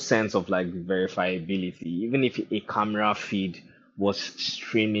is no sense of like verifiability. Even if a camera feed was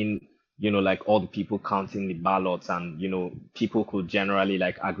streaming, like all the people counting the ballots, and people could generally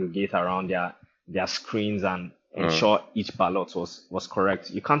like aggregate around their screens and Mm. ensure each ballot was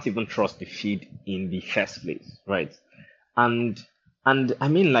correct. You can't even trust the feed in the first place, right? And and I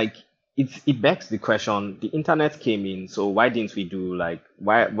mean, like, it begs the question, the internet came in, so why didn't we do like,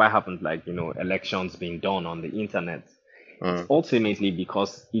 why haven't, like, elections been done on the internet? It's Mm. ultimately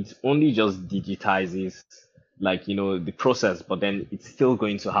because it only just digitizes, like, the process, but then it's still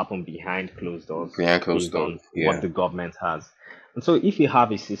going to happen behind closed doors Behind closed based doors. on what Yeah. the government has. And so if you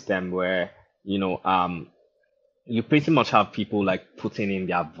have a system where, you pretty much have people like putting in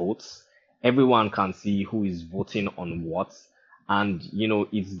their votes. Everyone can see who is voting on what. And,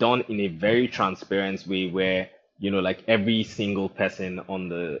 it's done in a very transparent way where, like every single person on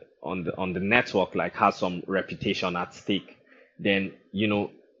the network like has some reputation at stake. Then,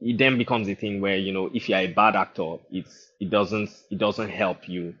 it then becomes a thing where, if you're a bad actor, it doesn't help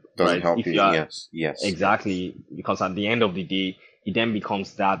you, Doesn't right? help If you. you are Yes. Yes. Yes. exactly, because at the end of the day, it then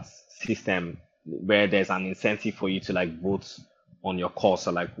becomes that system where there's an incentive for you to like vote on your cause,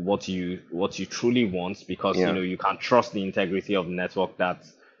 or like what you truly want, because Yeah. you can trust the integrity of the network, that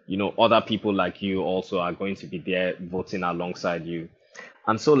other people like you also are going to be there voting alongside you.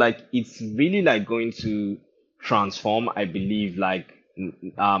 And so like it's really like going to transform, I believe, like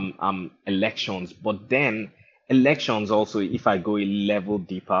elections. But then elections also, if I go a level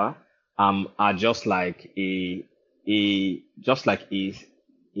deeper, are just like a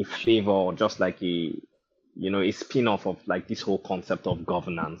flavor, or just like a spin-off of like this whole concept of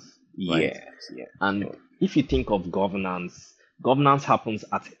governance, right? Yes. Yes. And Yeah. if you think of governance happens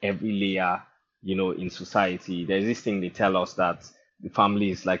at every layer, in society. There's this thing they tell us, that the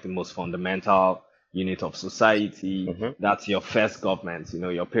family is like the most fundamental unit of society. Mm-hmm. That's your first government.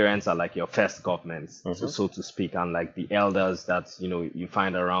 Your parents are like your first government, Mm-hmm. so to speak, and like the elders that you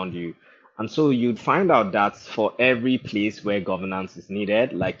find around you. And so you'd find out that for every place where governance is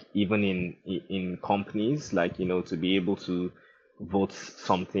needed, like even in companies, like to be able to vote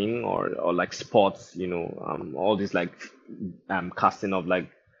something, or like sports, all this like casting of like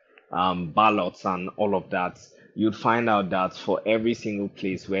ballots and all of that, you'd find out that for every single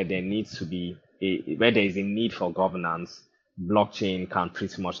place where there needs to be where there is a need for governance, blockchain can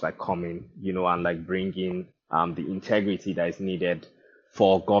pretty much like come in, and like bring in the integrity that is needed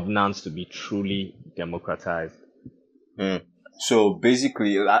for governance to be truly democratized. Mm. So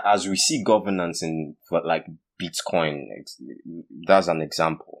basically, as we see governance in for like Bitcoin, that's an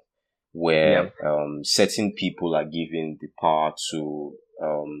example Yeah, where certain people are given the power to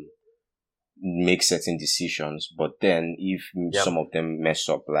make certain decisions, but then if yeah. some of them mess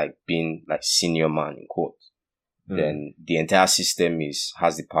up, like being like senior man in court, Mm. then the entire system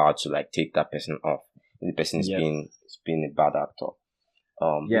has the power to like take that person off. The person Yes, is being a bad actor.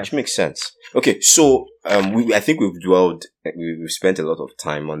 Which yes, makes sense. Okay, so I think we've spent a lot of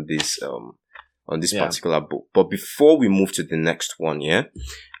time on this yeah, particular book. But before we move to the next one, yeah,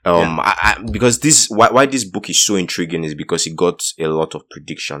 yeah, because why this book is so intriguing is because it got a lot of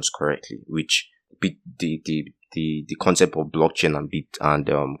predictions correctly, which the concept of blockchain and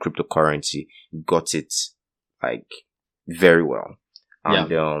cryptocurrency got it like very well, yeah.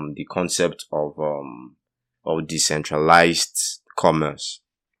 and the concept of decentralized commerce,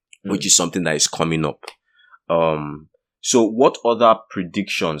 which Mm. is something that is coming up. Um, so what other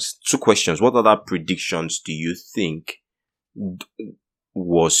predictions, two questions, what other predictions do you think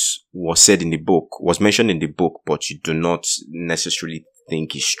was said in the book, was mentioned in the book, but you do not necessarily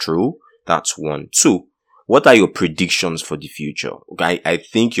think is true? That's one. Two, what are your predictions for the future? Okay, I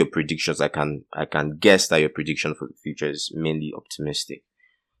think your predictions, I can guess that your prediction for the future is mainly optimistic.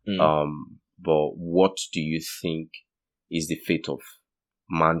 Mm. But what do you think is the fate of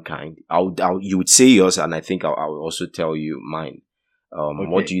mankind? You would say yours, and I think I'll also tell you mine. What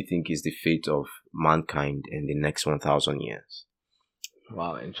do Okay. you think is the fate of mankind in the next 1,000 years?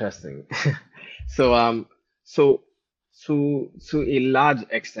 Wow, interesting. So so to a large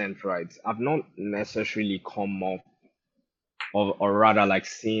extent, right? I've not necessarily come up, or rather like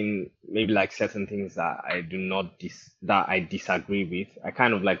seen maybe like certain things that I do not that I disagree with. I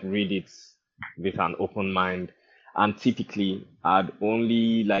kind of like read it with an open mind, and typically I'd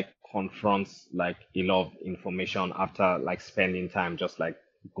only like confront like a lot of information after like spending time just like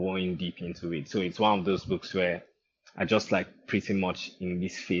going deep into it. So it's one of those books where I just like pretty much in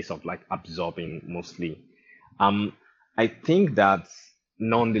this phase of like absorbing mostly. Um, I think that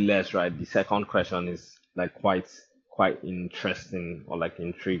nonetheless, right, the second question is like quite interesting or like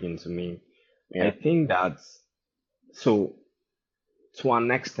intriguing to me. I Yeah. think that so to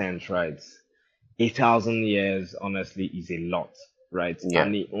an extent, right, 8,000 years honestly is a lot, right? Yeah.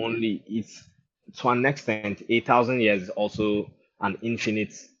 And it's to an extent, 8,000 years is also an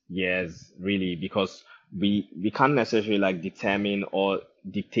infinite years, really, because we can't necessarily like determine or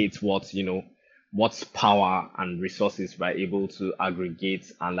dictate what, what's power and resources we're able to aggregate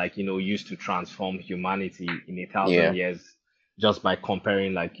and like, use to transform humanity in a thousand Yeah. years just by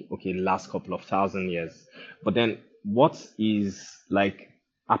comparing like, okay, last couple of thousand years. But then what is like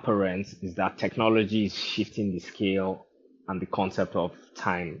apparent is that technology is shifting the scale and the concept of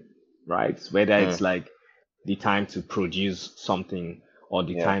time, right? Whether it's Mm. like the time to produce something or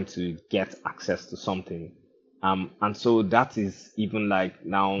the Yeah. time to get access to something. And so that is even like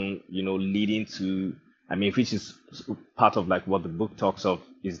now, leading to, I mean, which is part of like what the book talks of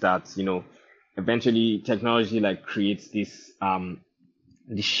is that, eventually technology like creates this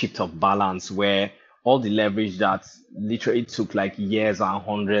shift of balance where all the leverage that literally took like years and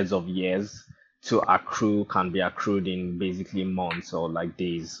hundreds of years to accrue can be accrued in basically months or like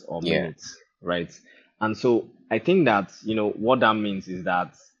days or Yeah. minutes, right? And so I think that, what that means is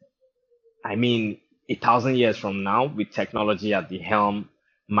that, I mean, 1,000 years from now, with technology at the helm,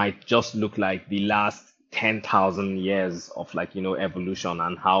 might just look like the last 10,000 years of like, evolution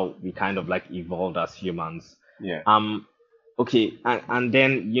and how we kind of like evolved as humans. Yeah. Um, okay, and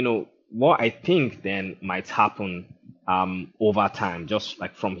then, what I think then might happen over time, just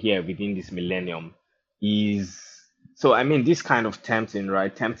like from here within this millennium, is so I mean this kind of tempting,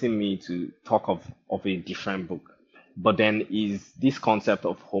 right? Tempting me to talk of a different book. But then is this concept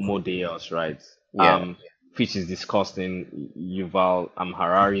of Homo Deus, right? Yeah. Which is discussed in Yuval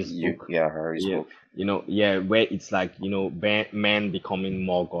Harari's book. Yeah. Harry's Yeah, book. yeah, where it's like, men becoming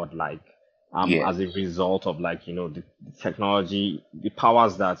more godlike, Yeah. as a result of like, the technology, the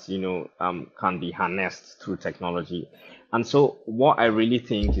powers that, can be harnessed through technology. And so what I really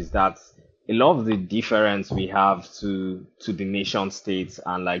think is that a lot of the difference we have to the nation states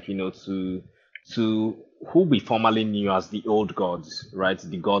and like, to who we formerly knew as the old gods, right?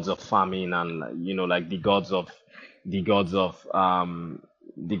 The gods of famine and like, like the gods of the gods of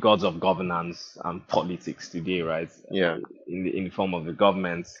governance and politics today, right? Yeah. In the form of the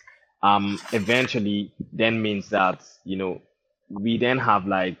government, eventually then means that, we then have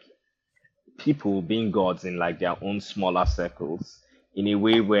like people being gods in like their own smaller circles in a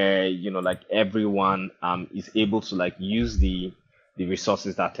way where, like everyone is able to like use the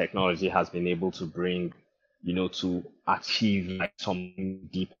resources that technology has been able to bring, to achieve like something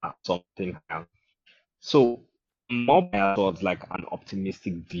deeper, something higher. So I'm more biased towards like an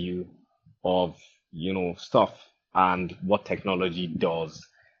optimistic view of, stuff and what technology does.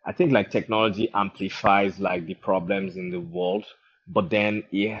 I think like technology amplifies like the problems in the world, but then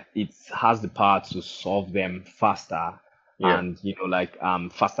it has the power to solve them faster Yeah. and, like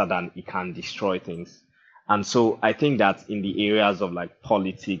faster than it can destroy things. And so I think that in the areas of like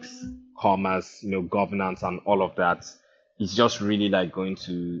politics, commerce, governance and all of that, it's just really like going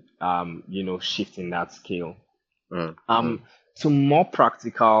to shift in that scale. Mm. Mm. Um, to more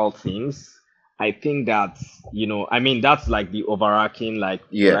practical things, I think that, I mean, that's like the overarching, like,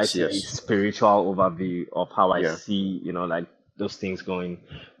 would I Yes. say, Yes. spiritual overview of how I Yeah. see, like those things going.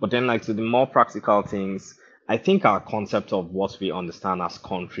 But then, like, to the more practical things, I think our concept of what we understand as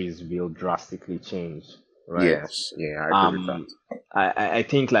countries will drastically change, right? Yes. Yeah. I agree with that. Um, I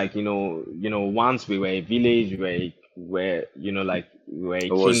think like, once we were a village, where, like, we were a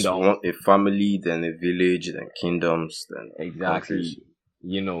It was kingdom. one a family, then a village, then kingdoms, then countries. Exactly.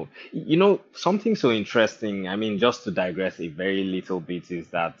 Something so interesting. I mean, just to digress a very little bit is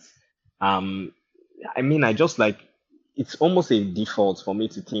that, um, I mean, I just like it's almost a default for me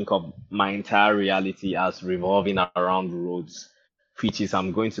to think of my entire reality as revolving around roads, which is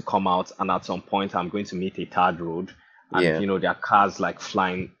I'm going to come out and at some point I'm going to meet a third road, and Yeah. there are cars like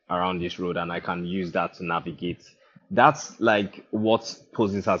flying around this road, and I can use that to navigate. That's like what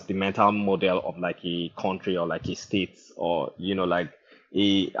poses as the mental model of like a country or like a state or like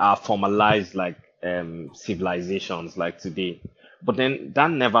a formalized like civilizations like today. But then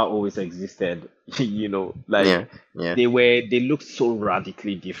that never always existed. Like Yeah. Yeah. they looked so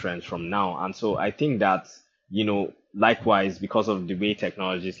radically different from now. And so I think that, likewise, because of the way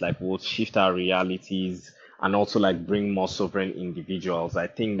technologies like will shift our realities and also like bring more sovereign individuals, I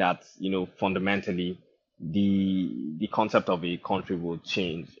think that, fundamentally the concept of a country will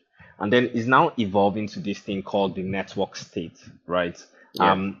change. And then is now evolving to this thing called the network state, right?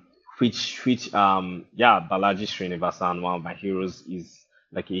 Yeah. Um, which Balaji Srinivasan, one of my heroes, is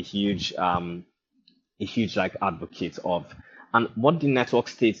like a huge like advocate of. And what the network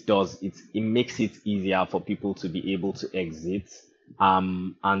state does, it makes it easier for people to be able to exit,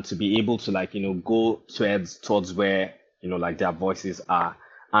 and to be able to like, go towards where, like their voices are.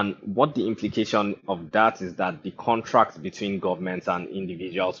 And what the implication of that is that the contract between governments and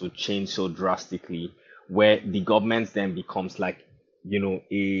individuals would change so drastically, where the government then becomes like,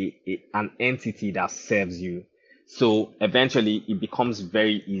 an entity that serves you. So eventually it becomes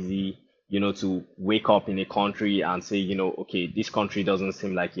very easy, to wake up in a country and say, okay, this country doesn't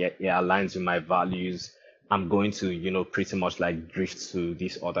seem like it aligns with my values. I'm going to, pretty much like drift to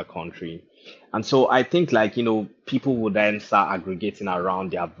this other country. And so I think like, people would then start aggregating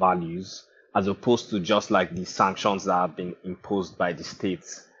around their values, as opposed to just like the sanctions that have been imposed by the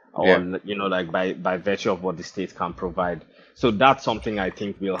states, or, Yeah. like by virtue of what the state can provide. So that's something I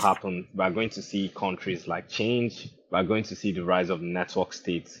think will happen. We're going to see countries like change. We're going to see the rise of network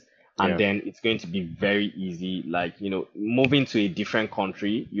states. And Yeah. then it's going to be very easy, like, moving to a different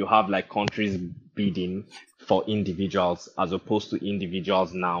country, you have like countries bidding for individuals, as opposed to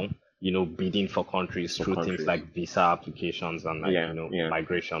individuals now, bidding for countries For through things countries. like visa applications and like, Yeah. Yeah.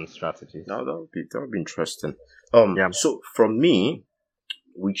 migration strategies. Now that would be interesting. Yeah. So from me,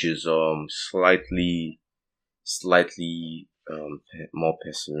 which is slightly more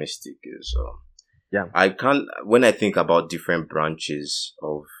pessimistic, is Yeah. I can't, when I think about different branches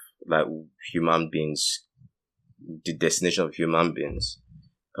of like human beings, the destination of human beings,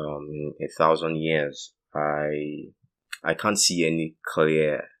 in 1,000 years, I can't see any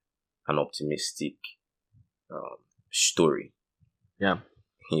clear and optimistic story. Yeah.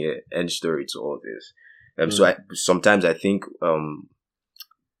 Yeah, end story to all this. So sometimes I think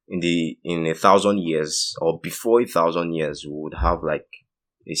in 1,000 years or before 1,000 years, we would have like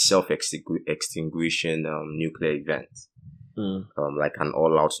a self-extinguishing nuclear event, like an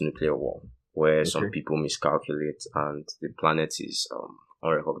all-out nuclear war, where some Okay. people miscalculate and the planet is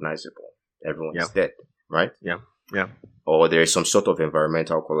unrecognizable. Everyone is Yeah. dead, right? Yeah. Yeah. Or there is some sort of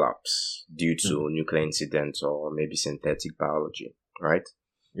environmental collapse due to nuclear incidents or maybe synthetic biology, right?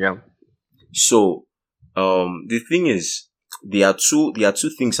 Yeah. So, the thing is, there are two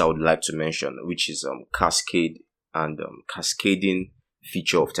things I would like to mention, which is cascade and cascading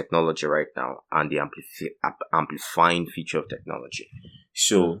feature of technology right now, and the amplifying feature of technology.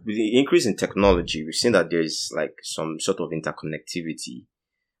 So, with the increase in technology, we've seen that there's like some sort of interconnectivity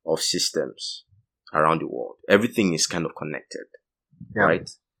of systems around the world. Everything is kind of connected, Yeah. right?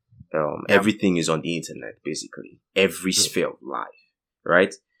 Everything is on the internet, basically. Every sphere of life,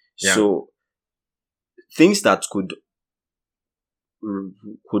 right? Yeah. So things that could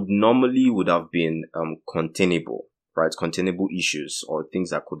normally would have been containable, right? Containable issues or things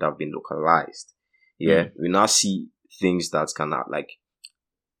that could have been localized. Yeah, we now see things that can like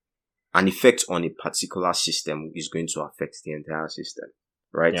an effect on a particular system is going to affect the entire system,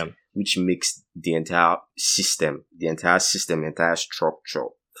 right? Yeah. Which makes the entire entire structure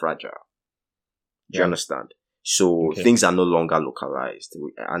fragile. Do you understand? So Okay. things are no longer localized,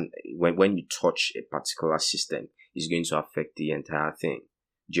 and when you touch a particular system, it's going to affect the entire thing.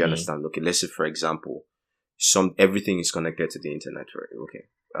 Do you understand? Okay, let's say for example, everything is connected to the internet, right? Okay,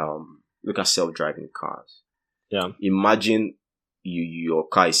 look at self-driving cars. Yeah. Imagine your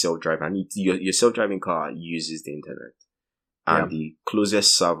car is self-driving, and your self-driving car uses the internet, and the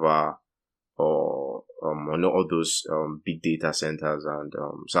closest server or all those big data centers and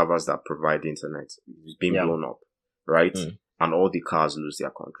servers that provide internet is being blown up, right? And all the cars lose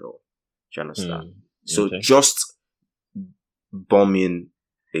their control. Do you understand? So just bombing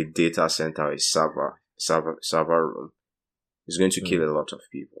a data center, a server room is going to kill a lot of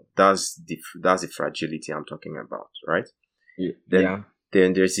people. That's the fragility I'm talking about, right? Then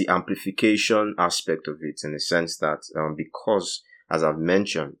there's the amplification aspect of it, in the sense that because, as I've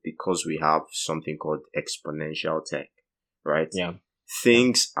mentioned, because we have something called exponential tech, right? Yeah.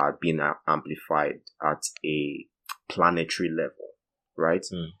 Things are being amplified at a planetary level, right?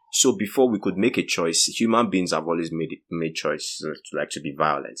 So before we could make a choice, human beings have always made choices to be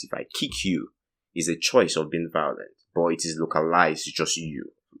violent. If I kick you, it's a choice of being violent, but it is localized, just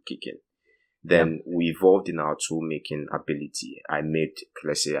you kicking. Then we evolved in our tool making ability.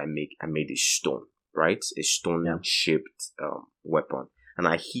 Let's say I made a stone, right? A stone shaped weapon, and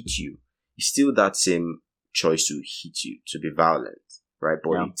I hit you. It's still that same choice to hit you, to be violent, right?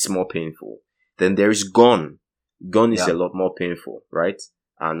 But it's more painful. Then there is gun. Gun is a lot more painful, right?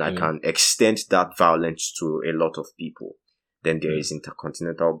 And I can extend that violence to a lot of people. Then there is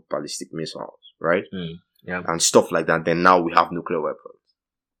intercontinental ballistic missiles, right? And stuff like that. Then now we have nuclear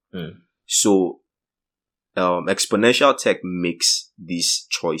weapons. So exponential tech makes these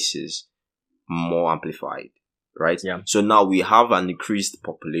choices more amplified, right? Yeah. So now we have an increased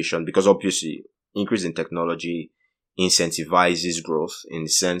population because obviously increase in technology incentivizes growth in the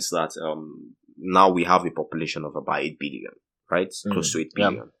sense that now we have a population of about 8 billion, right? Close to 8 Yeah.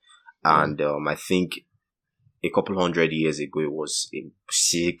 billion. And I think a couple hundred years ago it was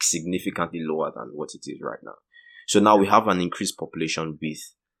significantly lower than what it is right now. So now we have an increased population with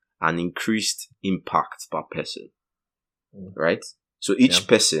an increased impact per person, right? So each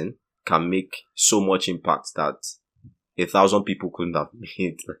person can make so much impact that 1,000 people couldn't have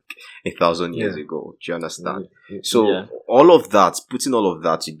made like 1,000 years ago. Do you understand? So all of that, putting all of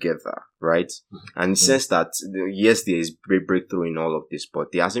that together, right? And in the sense that yes, there is breakthrough in all of this,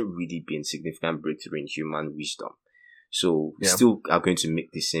 but there hasn't really been significant breakthrough in human wisdom. So we still are going to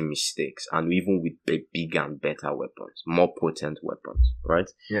make the same mistakes, and even with bigger and better weapons, more potent weapons, right?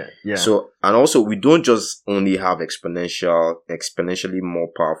 Yeah. So, and also we don't just only have exponentially more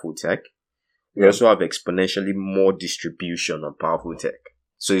powerful tech. We also have exponentially more distribution of powerful tech.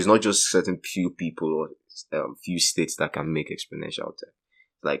 So it's not just certain few people or few states that can make exponential tech.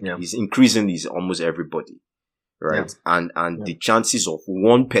 Like it's increasingly is almost everybody, right? And the chances of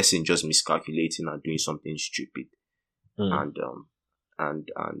one person just miscalculating and doing something stupid and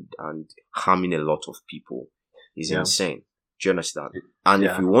harming a lot of people is insane. Do you understand? And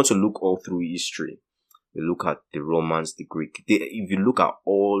if we want to look all through history, we look at the Romans, the Greek. If you look at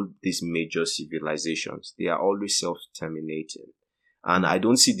all these major civilizations, they are always self-terminating. And I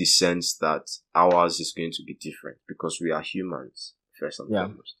don't see the sense that ours is going to be different because we are humans, first and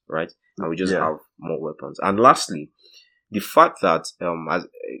foremost, right? And we just have more weapons. And lastly, the fact that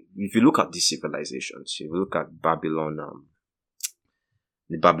if you look at these civilizations, if you look at Babylon,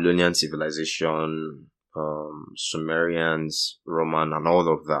 the Babylonian civilization, Sumerians, Roman, and all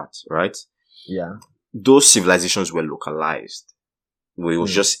of that, right? Yeah. Those civilizations were localized. It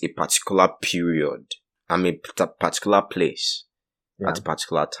was just a particular period, a particular place at a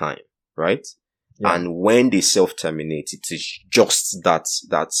particular time, right? Yeah. And when they self-terminate, it is just that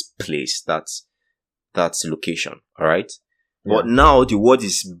place, that location, all right? Yeah. But now the world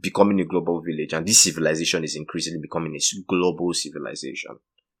is becoming a global village, and this civilization is increasingly becoming a global civilization,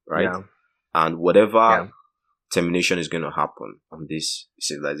 right? Yeah. And whatever termination is going to happen on this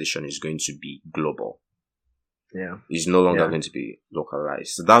civilization is going to be global. Yeah. It's no longer going to be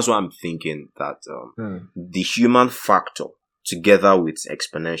localized. So that's why I'm thinking that the human factor together with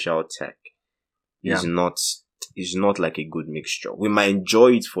exponential tech is not like a good mixture. We might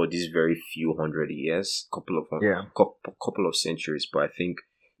enjoy it for these very few hundred years, couple of centuries, but I think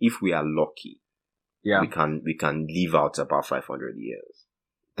if we are lucky, we can live out about 500 years.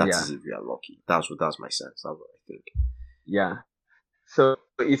 That's if we are lucky. That's my sense. That's what I think. Yeah. So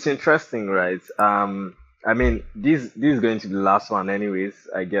it's interesting, right? I mean, this is going to be the last one, anyways.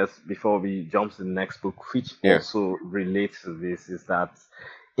 I guess before we jump to the next book, which also relates to this, is that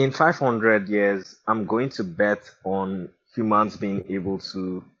in 500 years, I'm going to bet on humans being able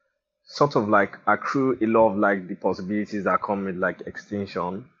to sort of like accrue a lot of like the possibilities that come with like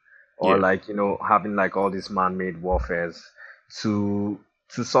extinction, or like, you know, having like all these man-made warfares to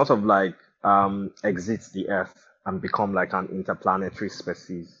sort of like exit the earth and become like an interplanetary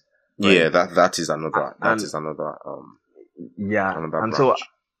species. Right? Yeah, that is another branch.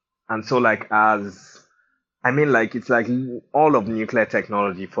 And so like it's like all of nuclear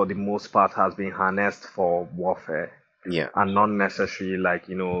technology for the most part has been harnessed for warfare. Yeah. And not necessarily like,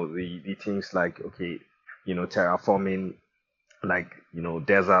 you know, the things like, okay, you know, terraforming like, you know,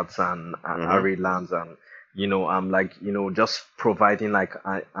 deserts and arid lands, and you know, like, you know, just providing like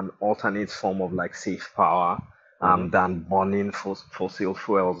an alternate form of like safe power than burning fossil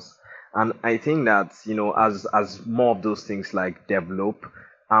fuels. And I think that, you know, as more of those things like develop,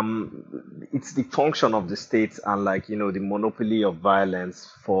 it's the function of the state and like, you know, the monopoly of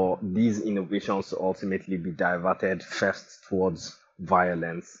violence for these innovations to ultimately be diverted first towards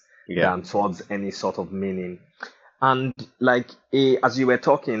violence than towards any sort of meaning. And like as you were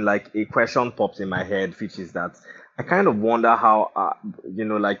talking, like a question popped in my head, which is that I kind of wonder how, you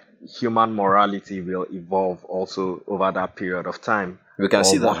know, like human morality will evolve also over that period of time. We can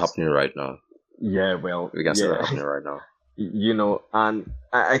see that happening right now. Yeah, well, we can see that happening right now. You know, and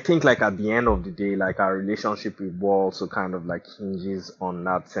I think like at the end of the day, like our relationship with war also kind of like hinges on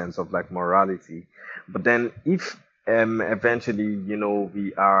that sense of like morality. But then if eventually, you know,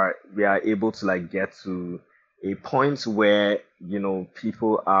 we are able to like get to a point where, you know,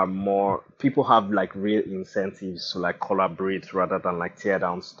 people have like real incentives to like collaborate rather than like tear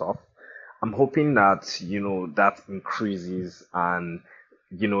down stuff. I'm hoping that, you know, that increases, and,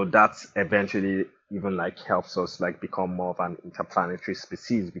 you know, that eventually even like helps us like become more of an interplanetary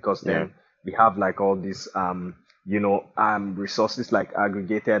species, because Yeah. then we have like all these resources like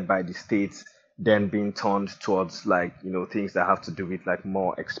aggregated by the states, then being turned towards like things that have to do with like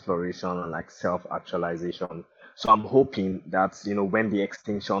more exploration and like self actualization. So I'm hoping that when the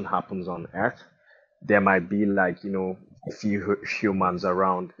extinction happens on Earth, there might be like a few humans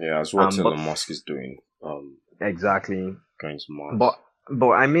around. Yeah, as what But Elon Musk is doing. exactly. Going to But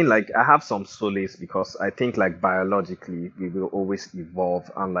Mars. I mean, like, I have some solace because I think like biologically we will always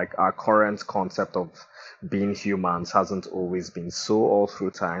evolve, and like our current concept of being humans hasn't always been so all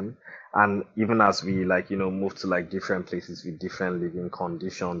through time. And even as we like move to like different places with different living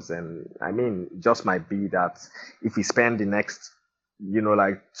conditions, and I mean, it just might be that if we spend the next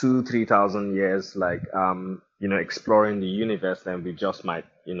like 2-3 thousand years like exploring the universe, then we just might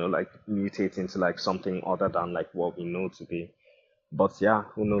like mutate into like something other than like what we know to be. But yeah,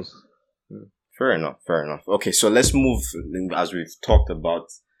 who knows? Mm. Fair enough. Fair enough. Okay, so let's move, as we've talked about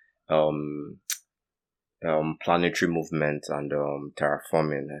um planetary movement and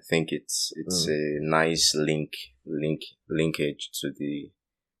terraforming. I think it's Mm. a nice linkage to the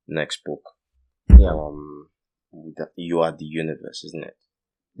next book. Yeah, You Are the Universe, isn't it?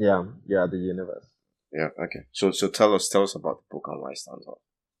 yeah, the universe. Yeah. Okay. So tell us about the book and why it stands out.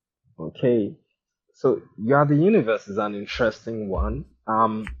 Okay, so yeah, the universe is an interesting one.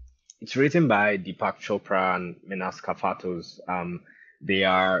 It's written by Deepak Chopra and Minas Kafatos. They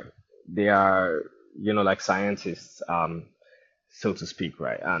are they are like scientists, so to speak,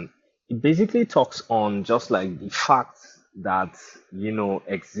 right? And it basically talks on just like the facts that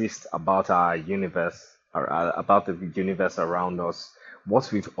exist about our universe, or about the universe around us,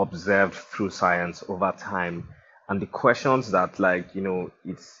 what we've observed through science over time, and the questions that like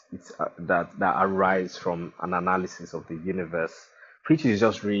it's that arise from an analysis of the universe, which is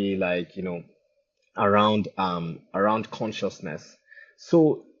just really like around consciousness.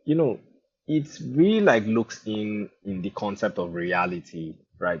 So it really like looks in the concept of reality,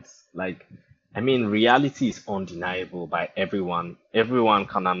 right? Like, I mean, reality is undeniable by everyone. Everyone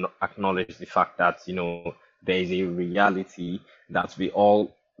can acknowledge the fact that there is a reality that we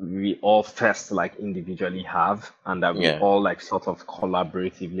all first like individually have, and that we Yeah. all like sort of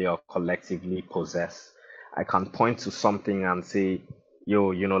collaboratively or collectively possess. I can point to something and say, yo,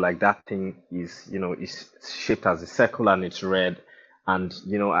 like that thing is shaped as a circle and it's red. And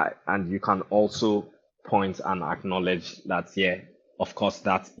and you can also point and acknowledge that, yeah, of course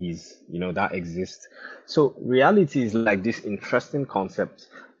that is, that exists. So reality is like this interesting concept,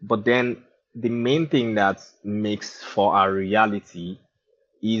 but then the main thing that makes for our reality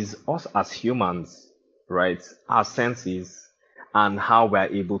is us as humans, right? Our senses and how we're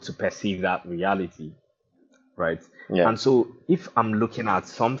able to perceive that reality, right? Yeah. And so if I'm looking at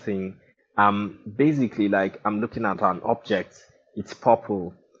something, basically like I'm looking at an object, it's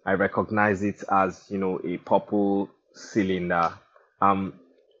purple. I recognize it as, a purple cylinder. Um,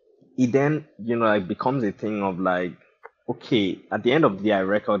 it then, like becomes a thing of like, okay, at the end of the day, I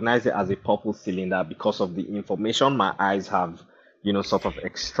recognize it as a purple cylinder because of the information my eyes have, sort of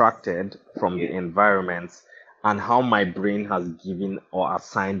extracted from the Yeah. environment, and how my brain has given or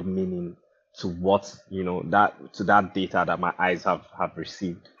assigned meaning to what, to that data that my eyes have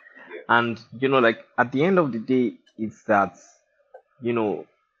received. And, like at the end of the day, it's that, you know,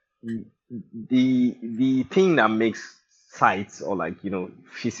 the thing that makes sight or like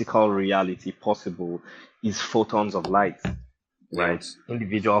physical reality possible is photons of light, right? Yes.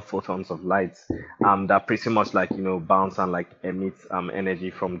 Individual photons of light that pretty much like bounce and like emit energy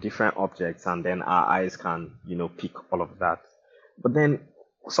from different objects, and then our eyes can pick all of that. But then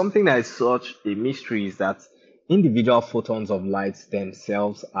something that is such a mystery is that individual photons of light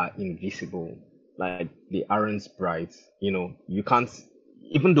themselves are invisible. Like, they aren't bright. You can't,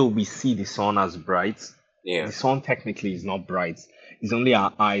 even though we see the sun as bright, Yeah. the sun technically is not bright. It's only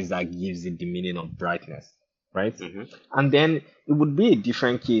our eyes that gives it the meaning of brightness, right? Mm-hmm. And then it would be a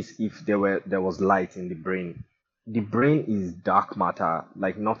different case if there was light in the brain. The brain is dark matter,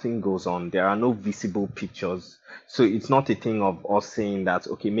 like nothing goes on. There are no visible pictures. So it's not a thing of us saying that,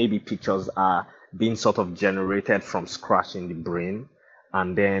 okay, maybe pictures are being sort of generated from scratch in the brain,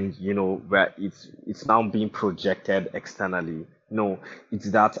 and then where it's now being projected externally. No,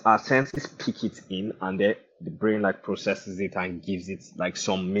 it's that our senses pick it in, and then the brain like processes it and gives it like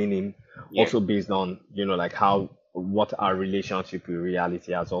some meaning, Yeah. also based on like how what our relationship with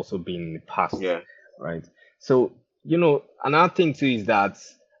reality has also been in the past, Yeah. right? So another thing too is that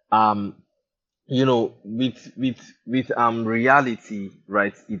um with reality,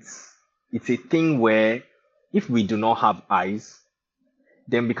 right, it's a thing where if we do not have eyes,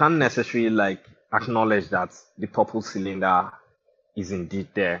 then we can't necessarily like acknowledge that the purple cylinder is indeed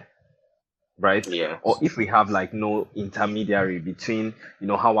there, right? Yeah. Or if we have like no intermediary between,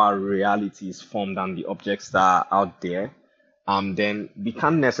 how our reality is formed and the objects that are out there, then we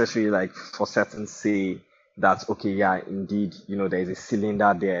can't necessarily like for certain say that, okay, yeah, indeed, there is a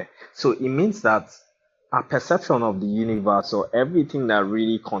cylinder there. So it means that our perception of the universe, or everything that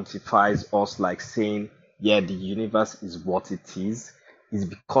really quantifies us, like saying, yeah, the universe is what it is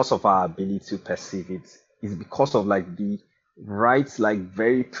because of our ability to perceive it. Is because of like the right, like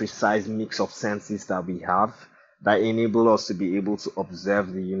very precise mix of senses that we have that enable us to be able to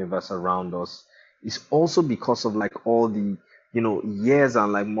observe the universe around us. It's also because of like all the, years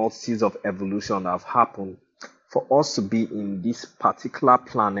and like multitudes of evolution that have happened for us to be in this particular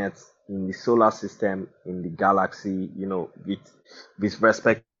planet in the solar system, in the galaxy, with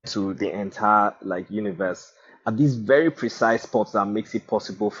respect to the entire like universe, at these very precise spots that makes it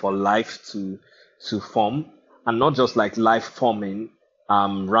possible for life to form, and not just like life forming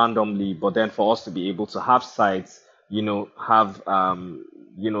randomly, but then for us to be able to have sights, have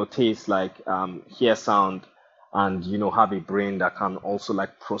taste, like hear sound, and have a brain that can also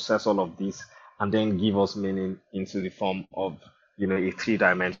like process all of this and then give us meaning into the form of a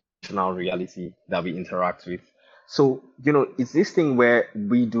three-dimensional reality that we interact with. So it's this thing where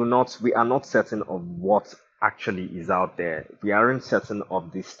we are not certain of what actually is out there. We aren't certain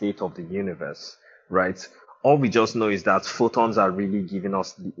of the state of the universe, right? All we just know is that photons are really giving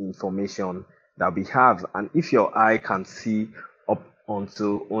us the information that we have. And if your eye can see up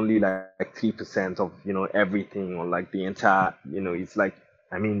until only like 3% of everything, or like the entire, it's like,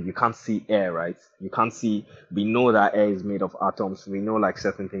 I mean, you can't see air, right? You can't see. We know that air is made of atoms. We know like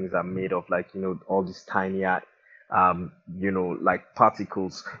certain things are made of like all these tinier like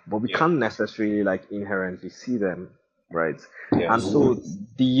particles, but we Yeah. can't necessarily like inherently see them, right? And Yes. so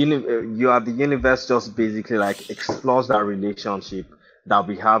the universe just basically like explores that relationship that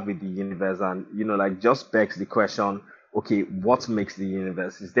we have with the universe, and like just begs the question, okay, what makes the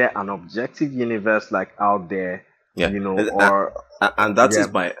universe? Is there an objective universe like out there, Yeah. or And that yeah,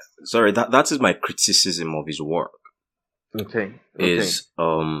 is my sorry, that is my criticism of his work, okay, okay, is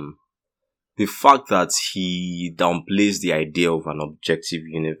the fact that he downplays the idea of an objective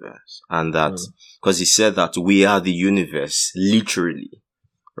universe, and that mm, because he said that we are the universe, literally,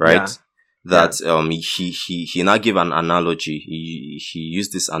 right? yeah, yeah, That he now gave an analogy. He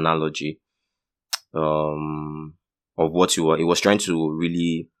used this analogy of what he was trying to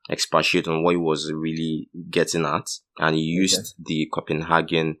really expatiate on what he was really getting at, and he okay, used the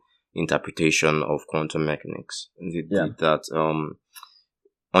Copenhagen interpretation of quantum mechanics. yeah, That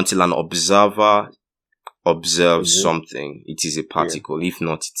until an observer observes mm-hmm. something, it is a Yeah, particle. If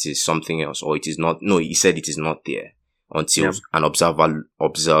not, it is something else, or it is not. No, he said it is not there until yeah, an observer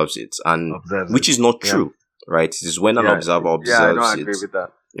observes it, and observes it, which is not yeah, true, right? It is when an yeah, observer yeah, I observes don't it. agree with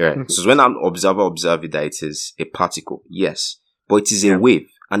that. Right. So it's when an observer observes it that it is a particle, yes, but it is a Yeah, wave,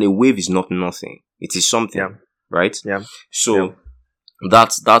 and a wave is not nothing. It is something, yeah, right? yeah, yeah, So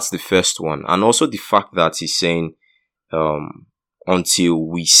that's the first one, and also the fact that he's saying um until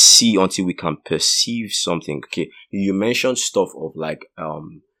we can perceive something. Okay, you mentioned stuff of like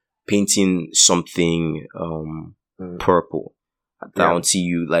painting something mm, purple. That yeah, until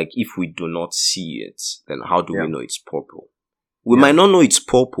you, like, if we do not see it, then how do we yeah, know it's purple? We yeah, might not know it's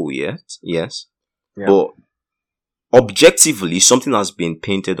purple yet, yes, yeah, but objectively something has been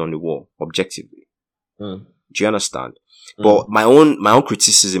painted on the wall. Objectively, mm, do you understand? mm, But my own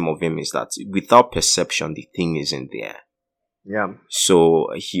criticism of him is that without perception, the thing isn't there. yeah, So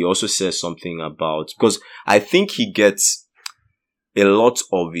he also says something about, because I think he gets a lot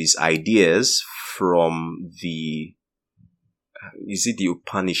of his ideas from is it the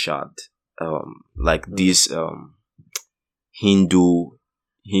Upanishad? Like mm, this Hindu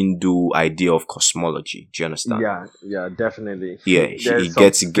idea of cosmology. Do you understand? yeah, yeah, definitely. Yeah, he There's some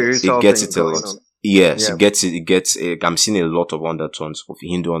gets it spiritual gets thing it a going lot. on. Yes, Yeah, I'm seeing a lot of undertones of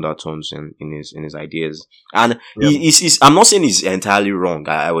Hindu undertones in his ideas, and yeah, I'm not saying he's entirely wrong.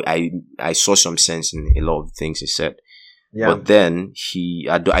 I saw some sense in a lot of things he said, yeah, but then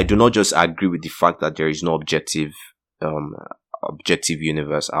I do not just agree with the fact that there is no um objective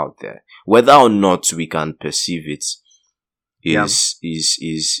universe out there. Whether or not we can perceive it yeah, is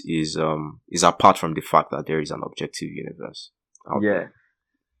apart from the fact that there is an objective universe out yeah. there.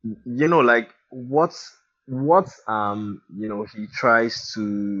 Like what he tries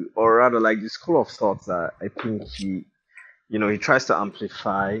to, or rather like the school of thought that I think he tries to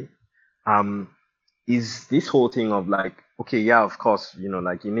amplify, um is this whole thing of like, okay, yeah, of course,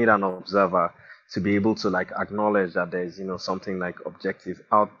 like you need an observer to be able to like acknowledge that there's something like objective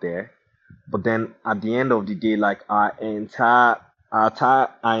out there, But then at the end of the day, like our entire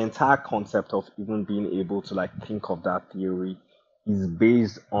concept of even being able to like think of that theory is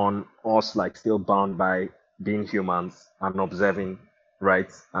based on us like still bound by being humans and observing,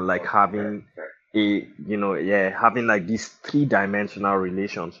 right? And like Fair, having fair. having like this three-dimensional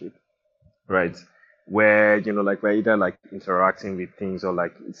relationship, right? Where like we're either like interacting with things, or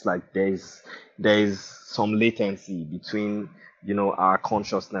like it's like there's some latency between our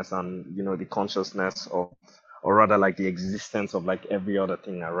consciousness and the consciousness of, or rather like the existence of like every other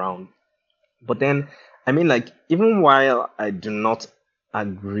thing around. But then, I mean, like, even while I do not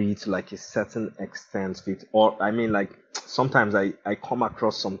agree to like a certain extent with, or I mean, like, sometimes I come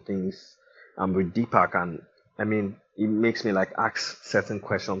across some things with Deepak, and I mean, it makes me like ask certain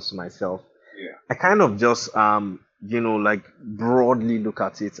questions to myself. Yeah. I kind of just like broadly look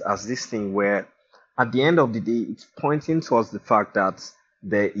at it as this thing where at the end of the day it's pointing towards the fact that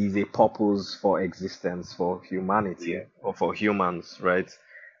there is a purpose for existence for humanity Yeah. or for humans, right?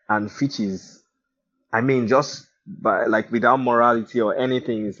 And which is, I mean, just by like without morality or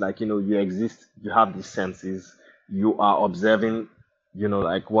anything, it's like you exist, you have these senses, you are observing,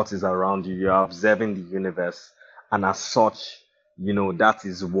 like what is around you, you are observing the universe, and as such, that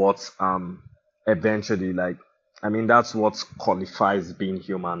is what eventually, like, I mean, that's what qualifies being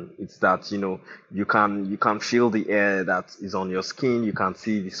human. It's that you can feel the air that is on your skin, you can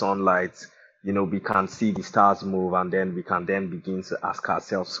see the sunlight, we can see the stars move, and then we can then begin to ask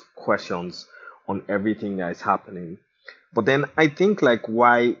ourselves questions on everything that is happening. But then I think like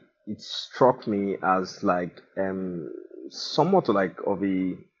why it struck me as like somewhat like of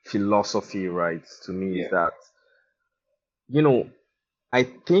a philosophy, right, to me is Yeah. that, you know, I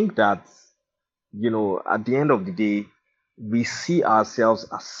think that, at the end of the day, we see ourselves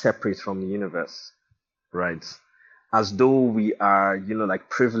as separate from the universe, right? As though we are, like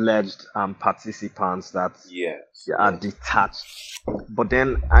privileged participants that Yes. are Yes. detached. But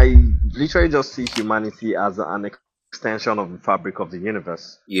then I literally just see humanity as an extension of the fabric of the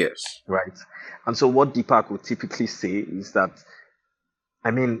universe, Yes. right? And so what Deepak would typically say is that,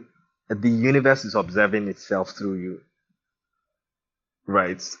 I mean, the universe is observing itself through you,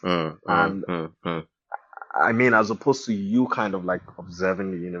 right? And Mm. I mean, as opposed to you kind of like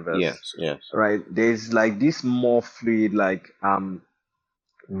observing the universe, Yes. Yes. right? There's like this more fluid, like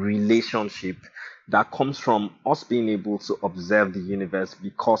relationship that comes from us being able to observe the universe,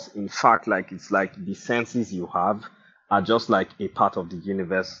 because in fact like it's like the senses you have are just like a part of the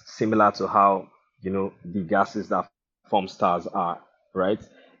universe, similar to how the gases that form stars are, right?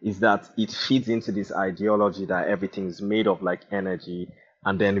 Is that it feeds into this ideology that everything is made of like energy,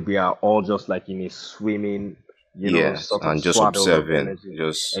 and then we are all just like in a swimming, Yes. sort of And just swaddle of observing, energy.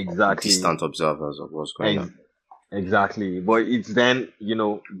 just Exactly. distant observers of what's going Ex- on. Exactly. But it's then,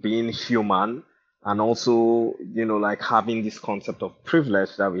 being human, and also, like having this concept of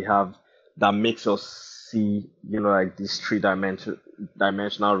privilege that we have, that makes us see, like this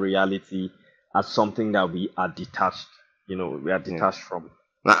dimensional reality as something that we are detached, we are Yeah. detached from.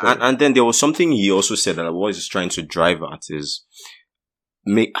 And, So, and then there was something he also said that I was trying to drive at is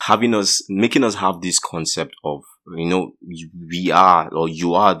making us have this concept of, we are, or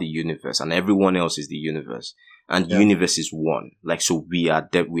you are the universe and everyone else is the universe, and the yeah, universe is one. Like, so we are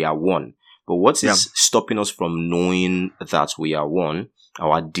one. But what yeah, is stopping us from knowing that we are one,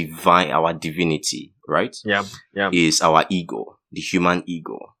 our divinity, right, yeah, yeah, is our ego, the human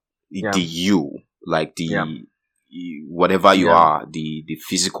ego, the yeah, you, like yeah, whatever you yeah, are, the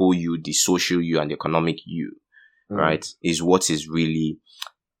physical you, the social you, and the economic you, mm, right, is what is really,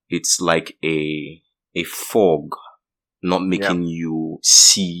 it's like a fog, not yeah, making you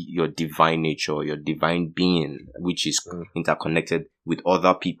see your divine nature, your divine being, which is mm, interconnected with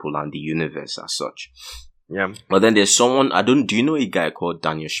other people and the universe as such. yeah. But then there's someone, do you know a guy called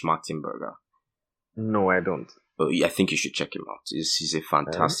Daniel Schmachtenberger? No, I don't. I think you should check him out. He's a Uh,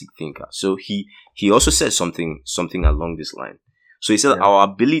 fantastic thinker. So he also said something along this line. So he said yeah, our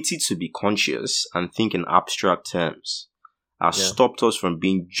ability to be conscious and think in abstract terms has yeah, stopped us from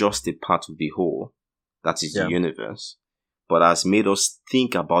being just a part of the whole, that is the yeah. universe, but has made us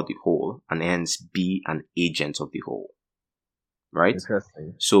think about the whole and hence be an agent of the whole. Right?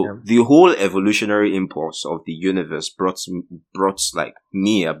 Interesting. So Yeah, the whole evolutionary impulse of the universe brought like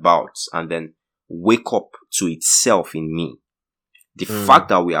me about, and then wake up to itself in me. The mm, fact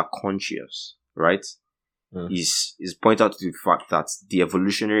that we are conscious, right, mm, is point out to the fact that the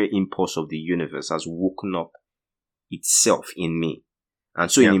evolutionary impulse of the universe has woken up itself in me. And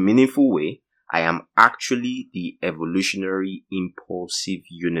so in yeah, a meaningful way, I am actually the evolutionary impulsive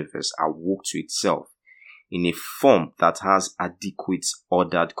universe awoke to itself in a form that has adequate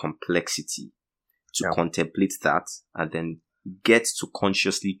ordered complexity to Yeah. contemplate that and then get to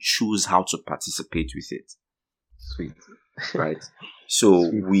consciously choose how to participate with it. Sweet. Right? So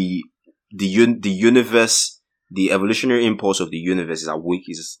Sweet. the universe, the evolutionary impulse of the universe is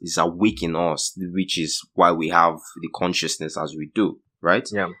awake in us, which is why we have the consciousness as we do, right?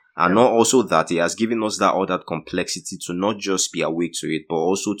 Yeah. And Yeah. not also that it has given us that ordered complexity to not just be awake to it, but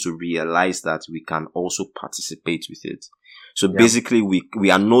also to realize that we can also participate with it. So Yeah. basically we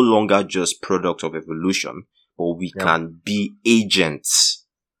are no longer just product of evolution, but we Yeah. can be agents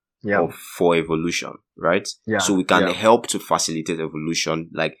Yeah. for evolution, right? Yeah. So we can Yeah. help to facilitate evolution,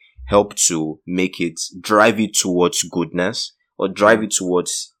 like help to make it, drive it towards goodness or drive Yeah. it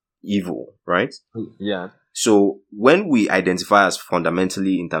towards evil, right? Yeah. So when we identify as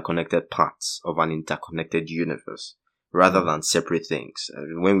fundamentally interconnected parts of an interconnected universe, rather than separate things,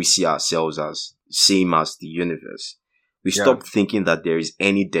 when we see ourselves as same as the universe, we Yeah. stop thinking that there is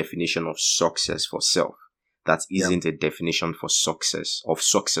any definition of success for self that isn't a definition for success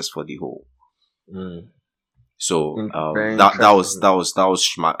for the whole. Mm. So Very that interesting. was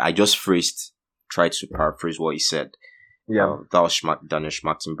Schmack. I just tried to paraphrase what he said. Yeah. That was Daniel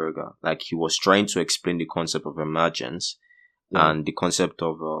Schmachtenberger. Like he was trying to explain the concept of emergence Yeah. and the concept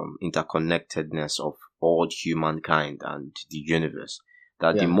of interconnectedness of all humankind and the universe.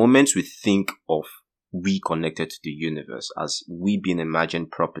 That the Yeah. moment we think of we connected to the universe as we being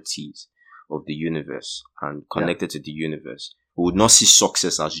emergent properties of the universe and connected to the universe, we would not see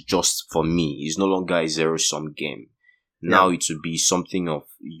success as just for me. It's no longer a zero-sum game. Now it would be something of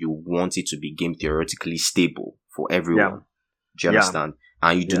you want it to be game theoretically stable for everyone. Do you understand?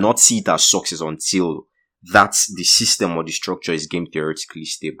 And you do not see it as success until that's the system or the structure is game theoretically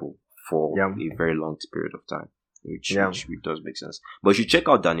stable for a very long period of time. Which does make sense. But you should check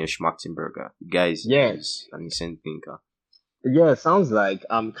out Daniel Schmachtenberger. The guy is an insane thinker. Yeah, sounds like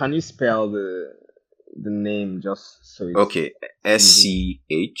can you spell the name just so it's okay?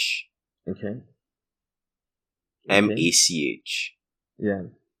 SCH okay MACH yeah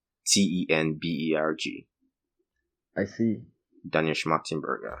TENBERG. I see. Daniel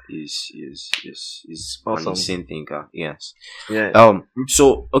Schmachtenberger is Awesome. an insane thinker. Yes. Yeah.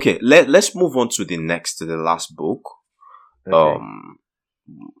 So okay, let's move on to the last book. Okay.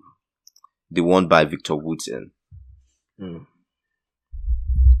 The one by Victor Wooten.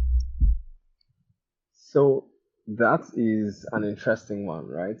 So that is an interesting one,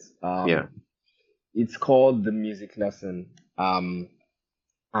 right? Yeah. It's called The Music Lesson.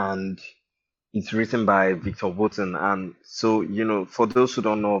 And it's written by Victor Wooten. And so, for those who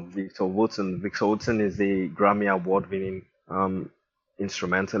don't know Victor Wooten is a Grammy Award winning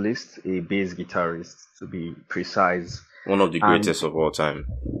instrumentalist, a bass guitarist to be precise. One of the greatest of all time.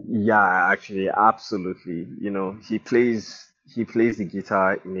 Yeah, actually, absolutely. He plays the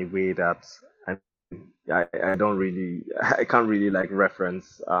guitar in a way that I don't really I can't really like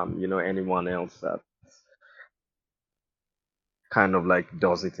reference anyone else that kind of like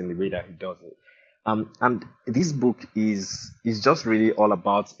does it in the way that he does it. And this book is just really all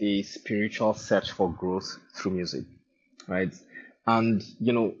about a spiritual search for growth through music, right? And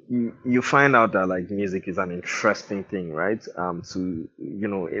you find out that like music is an interesting thing, right?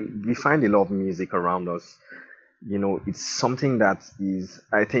 We find a lot of music around us. It's something that is,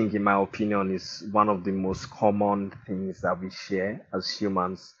 I think, in my opinion, is one of the most common things that we share as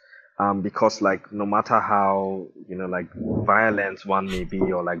humans. Because like no matter how like violent one may be,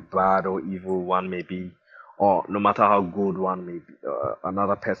 or like bad or evil one may be, or no matter how good one may be,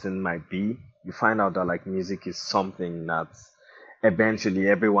 another person might be, you find out that like music is something that eventually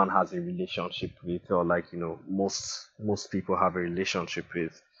everyone has a relationship with, or like most people have a relationship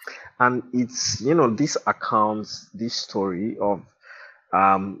with. And it's this accounts this story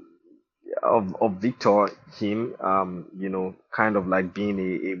um of Victor, him, kind of like being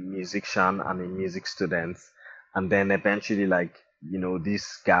a musician and a music student, and then eventually like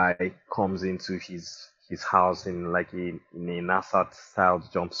this guy comes into his house in like in a NASA style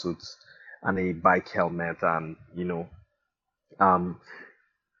jumpsuit and a bike helmet, and um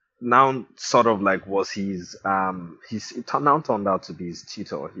now sort of like was it turned out to be his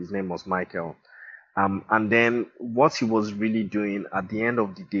tutor. His name was Michael. And then what he was really doing at the end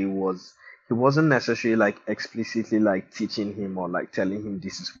of the day was he wasn't necessarily like explicitly like teaching him or like telling him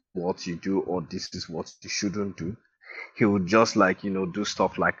this is what you do or this is what you shouldn't do. He would just like do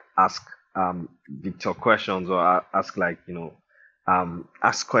stuff like ask Victor questions, or ask like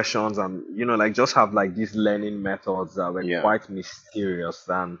ask questions and like just have like these learning methods that were Yeah. quite mysterious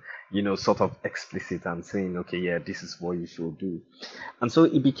than sort of explicit and saying, okay, yeah, this is what you should do. And so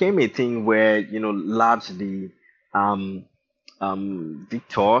it became a thing where largely um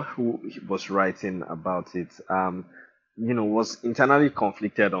Victor, who was writing about it, was internally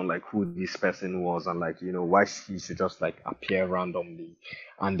conflicted on like who this person was and like why he should just like appear randomly,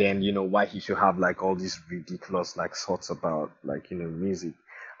 and then why he should have like all these ridiculous like thoughts about like music.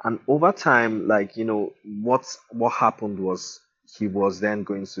 And over time, like what happened was he was then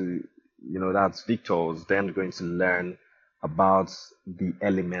going to that's Victor was then going to learn about the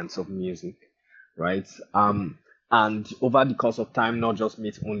elements of music, right? And over the course of time, not just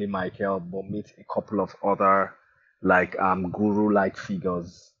meet only Michael, but meet a couple of other like guru like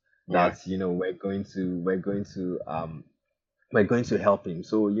figures Yeah. that we're going to help him.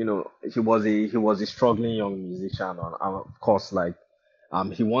 So he was a struggling young musician, and of course like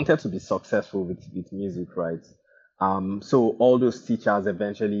he wanted to be successful with music, right? So all those teachers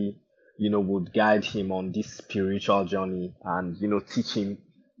eventually would guide him on this spiritual journey and teach him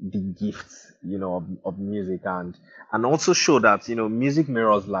the gifts of music, and also show that music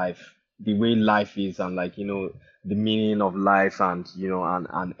mirrors life, the way life is, and like the meaning of life, and and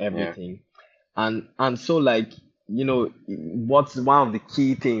Yeah. everything. And so like what's one of the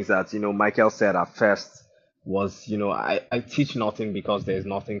key things that Michael said at first was I teach nothing because there's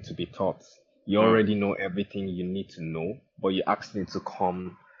nothing to be taught. You Mm. already know everything you need to know, but you asked me to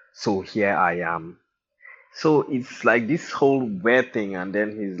come, so here I am. So it's like this whole weird thing, and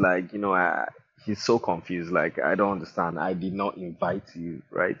then he's like, he's so confused, like I don't understand. I did not invite you,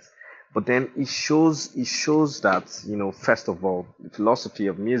 right? But then it shows that first of all, the philosophy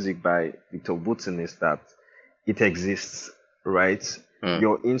of music by Victor Wooten is that it exists, right? Mm.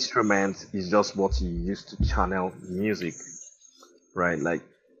 Your instrument is just what you use to channel music, right? Like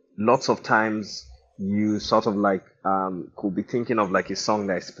lots of times you sort of like could be thinking of like a song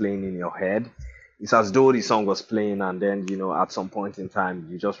that is playing in your head. It's as though the song was playing, and then at some point in time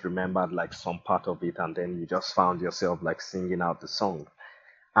you just remembered like some part of it, and then you just found yourself like singing out the song.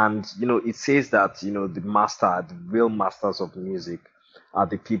 And it says that the real masters of music are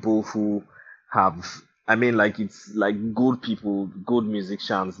the people who have, I mean, like it's like good people, good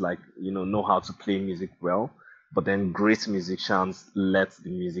musicians, like know how to play music well, but then great musicians let the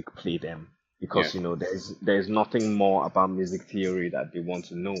music play them, Yeah. because there's nothing more about music theory that they want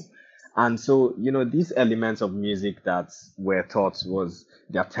to know. And so these elements of music that were taught, was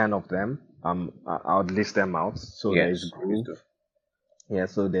there are 10 of them. I'll list them out. So there's Yes. Please groove. do. Yeah,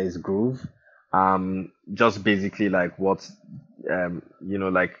 so there's groove. Just basically like what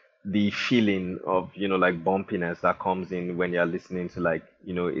like the feeling of like bumpiness that comes in when you're listening to like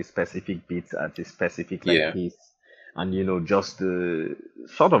a specific beat at a specific like Yeah. pace, and just the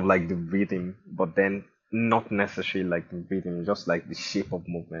sort of like the rhythm, but then not necessarily like the rhythm, just like the shape of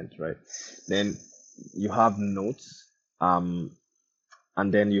movement, right? Then you have notes, um,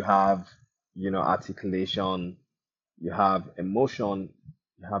 and then you have articulation, you have emotion,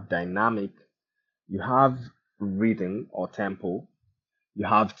 you have dynamic, you have rhythm or tempo, you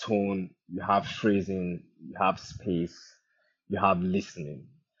have tone, you have phrasing, you have space, you have listening.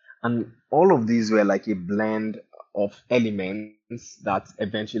 And all of these were like a blend of elements that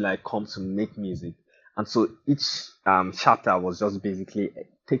eventually like come to make music. And so each chapter was just basically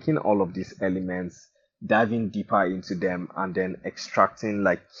taking all of these elements, diving deeper into them, and then extracting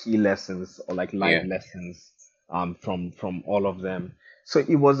like key lessons or like life Yeah. lessons from all of them. So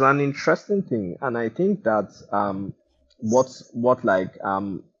it was an interesting thing, and I think that what like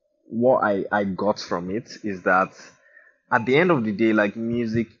what I got from it is that at the end of the day, like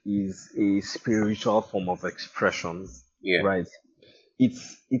music is a spiritual form of expression, Yeah. right?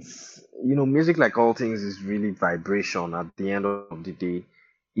 It's music, like all things, is really vibration at the end of the day.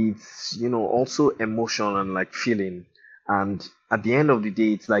 It's also emotion and like feeling, and at the end of the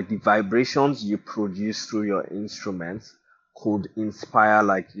day it's like the vibrations you produce through your instruments could inspire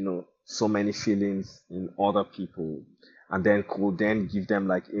like so many feelings in other people, and then could then give them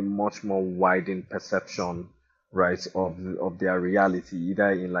like a much more widened perception, right, of their reality,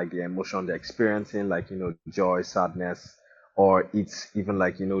 either in like the emotion they're experiencing, like joy, sadness, or it's even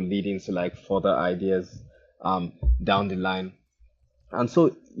like leading to like further ideas um down the line. And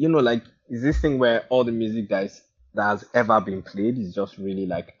so like is this thing where all the music that has ever been played is just really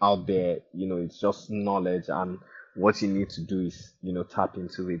like out there, it's just knowledge, and what you need to do is tap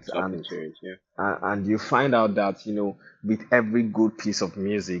into it. Tap into it. Yeah. And you find out that with every good piece of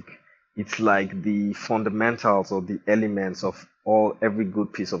music, it's like the fundamentals or the elements of all every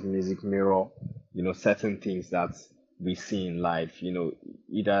good piece of music mirror certain things that we see in life,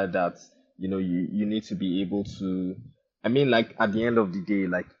 either that, you need to be able to, I mean, like at the end of the day,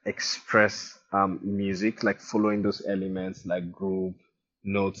 like express music, like following those elements like groove,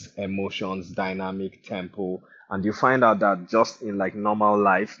 notes, emotions, dynamic, tempo. And you find out that just in like normal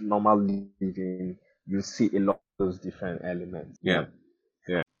life, normal living, you see a lot of those different elements. Yeah.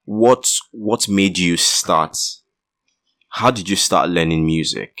 Yeah. What made you start? How did you start learning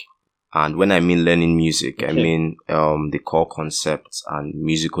music? And when I mean learning music, I Okay. mean the core concepts and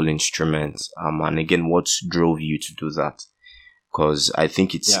musical instruments. And again, what drove you to do that? Because I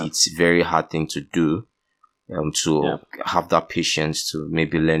think Yeah. it's a very hard thing to do. Yeah. To have that patience to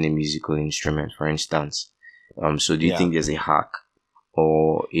maybe learn a musical instrument, for instance. So do you Yeah. think there's a hack,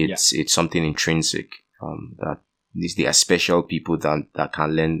 or Yeah. it's something intrinsic? That there are special people that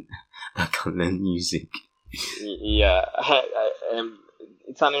can learn that can learn music. Yeah,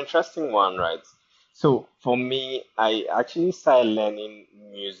 it's an interesting one, right? So for me, I actually started learning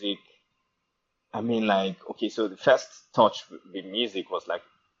music. I mean, like, okay, so the first touch with music was like,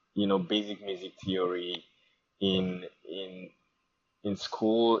 basic music theory in in in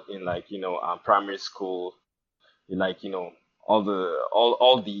school, in like, primary school, in like, all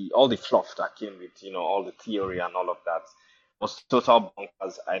the fluff that came with, all the theory and all of that was total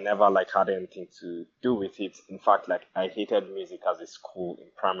bonkers. I never like had anything to do with it. In fact, like I hated music as a school in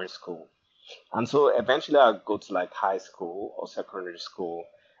primary school. And so eventually I go to like high school or secondary school,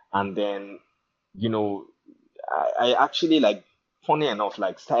 and then, you know, I actually like, funny enough,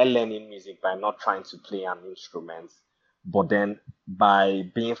 like started learning music by not trying to play an instrument, but then by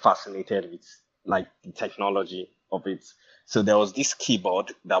being fascinated with like the technology of it. So there was this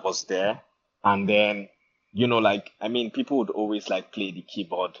keyboard that was there, and then, like, I mean, people would always like play the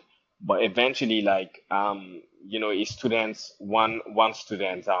keyboard, but eventually, like, a student, one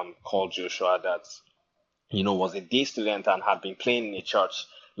student called Joshua, that was a day student and had been playing in a church,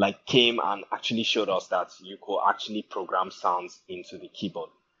 like came and actually showed us that you could actually program sounds into the keyboard,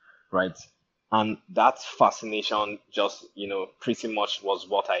 right? And that fascination just, pretty much was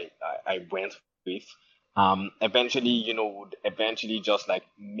what I went with. Eventually, would eventually just like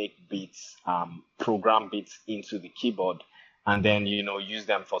make beats, program beats into the keyboard, and then, use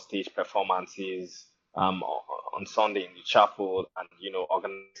them for stage performances, on Sunday in the chapel, and,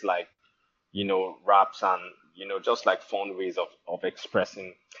 organize like, raps and, just like fun ways of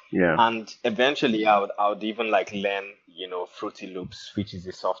expressing. Yeah, And eventually I would even like learn, Fruity Loops, which is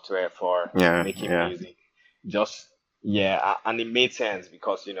a software for yeah, making yeah, music. Just, yeah, and it made sense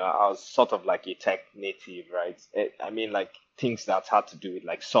because, I was sort of like a tech native, right? I mean, like things that had to do with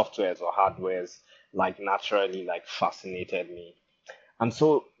like softwares or hardwares, like naturally like fascinated me. And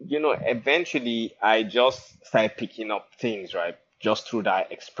so, eventually I just started picking up things, right? Just through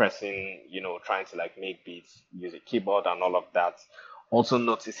that expressing, trying to like make beats, use a keyboard and all of that. Also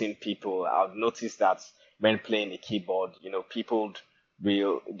noticing people, I've noticed that when playing a keyboard, people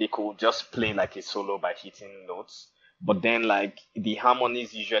they could just play like a solo by hitting notes. But then like the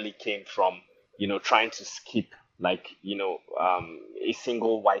harmonies usually came from, trying to skip like, a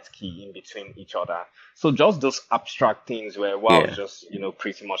single white key in between each other. So just those abstract things where, I was yeah, just,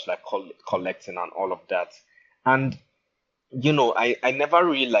 pretty much like collecting and all of that. And, I never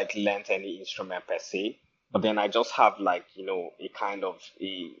really like learned any instrument per se, but then I just have like, a kind of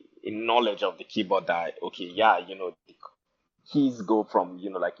a knowledge of the keyboard that, okay, yeah, the keys go from,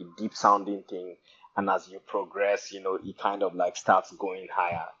 like a deep sounding thing. And as you progress, it kind of like starts going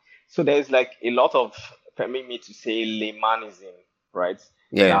higher. So there's like a lot of, permit me to say, laymanism, right?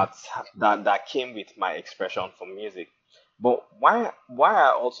 yeah, That that came with my expression for music. But why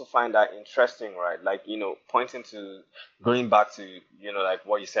I also find that interesting, right? Like, pointing to, going back to, like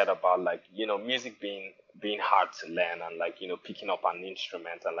what you said about like, music being hard to learn, and like, picking up an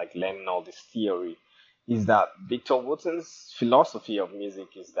instrument and like learning all this theory, is that Victor Wooten's philosophy of music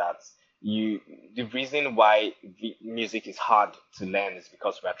is that you the reason why music is hard to learn is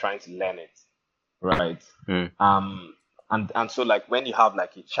because we're trying to learn it, right? mm, And so like when you have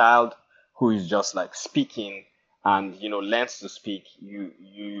like a child who is just like speaking and, learns to speak,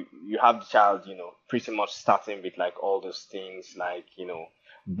 you have the child, pretty much starting with like all those things like,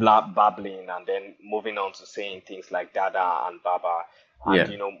 babbling, and then moving on to saying things like dada and baba,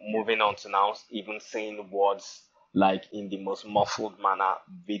 and, yeah, moving on to now even saying words like in the most muffled manner,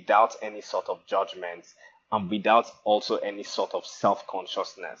 without any sort of judgment, and without also any sort of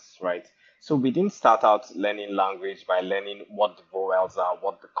self-consciousness, right? So we didn't start out learning language by learning what the vowels are,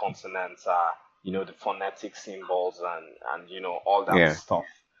 what the consonants are, the phonetic symbols, and, all that yeah, stuff.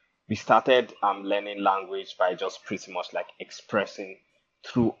 We started learning language by just pretty much like expressing,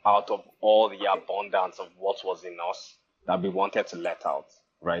 throughout of all the abundance of what was in us that we wanted to let out,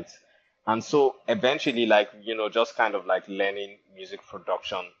 right? And so eventually, like, just kind of like learning music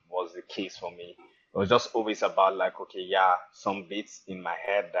production was the case for me. It was just always about like, okay, yeah, some bits in my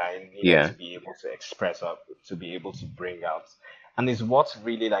head that I needed Yeah. to be able to express or to be able to bring out. And it's what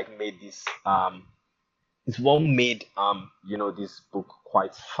really like made this it's what made this book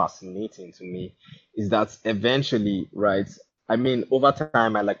quite fascinating to me is that eventually, right, I mean, over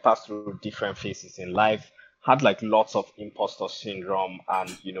time I like passed through different phases in life, had like lots of imposter syndrome,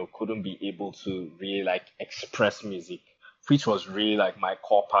 and couldn't be able to really like express music, which was really like my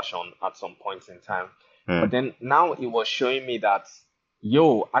core passion at some point in time. But Mm. then now it was showing me that,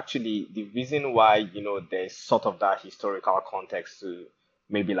 yo, actually the reason why there's sort of that historical context to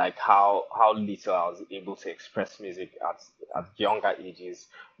maybe like how little I was able to express music at younger ages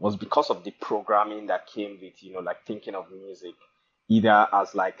was because of the programming that came with like thinking of music either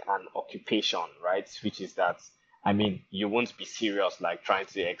as like an occupation, right? Which is that, I mean, you won't be serious like trying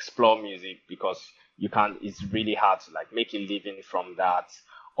to explore music because you can't. It's really hard to like make a living from that.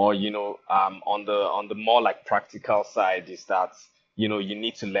 Or on the more like practical side is that you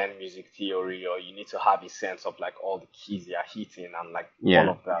need to learn music theory, or you need to have a sense of like all the keys you're hitting and like all Yeah.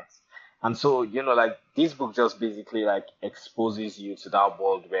 of that. And so, like this book just basically like exposes you to that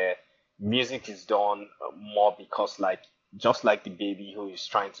world where music is done more because like just like the baby who is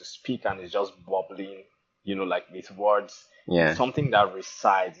trying to speak and is just bubbling, like with words. It's Yeah. something that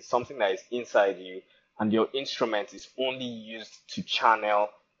resides, it's something that is inside you, and your instrument is only used to channel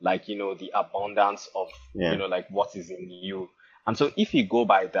like the abundance of Yeah. like what is in you. And so if you go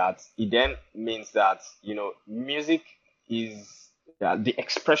by that, it then means that, music is the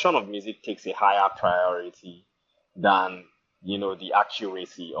expression of music takes a higher priority than, the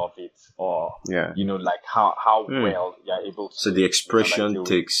accuracy of it, or, Yeah. like how Mm. well you're able So to, the like expression do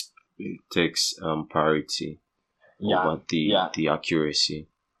it. takes priority Yeah, over the yeah, the accuracy.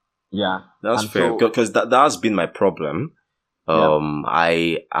 yeah. That's And fair, so, because that has been my problem. yeah,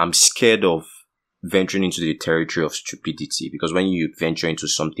 I am scared of venturing into the territory of stupidity, because when you venture into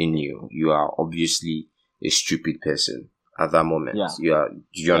something new, you are obviously a stupid person at that moment. yeah, You are. Do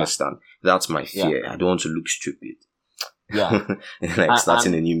you yeah, understand? That's my yeah, fear. I don't want to look stupid. yeah. Like And,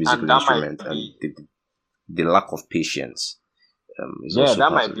 starting a new musical that might instrument, and be, the lack of patience is yeah, also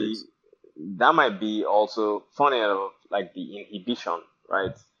part of it. that might be also funny enough, like the inhibition,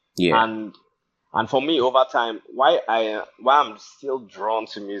 right? Yeah. And for me, over time, why I'm still drawn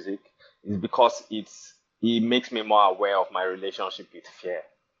to music is because it makes me more aware of my relationship with fear,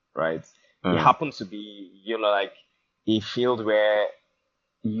 right? It Mm. happens to be, like a field where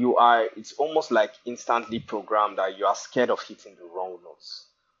it's almost like instantly programmed that you are scared of hitting the wrong notes,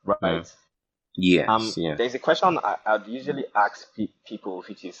 Mm. right? Yes. Yeah. There's a question I'd usually ask people,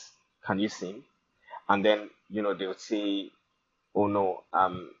 which is, can you sing? And then, they would say, oh no,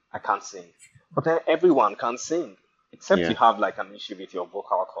 I can't sing. But then everyone can sing, except Yeah. you have like an issue with your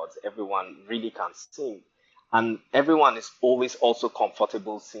vocal cords. Everyone really can sing. And everyone is always also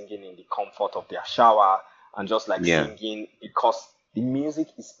comfortable singing in the comfort of their shower and just like Yeah. singing because the music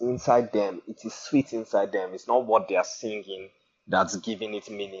is inside them. It is sweet inside them. It's not what they are singing that's giving it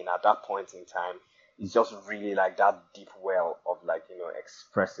meaning at that point in time. It's just really like that deep well of like,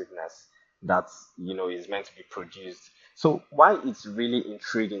 expressiveness that, is meant to be produced. So why it's really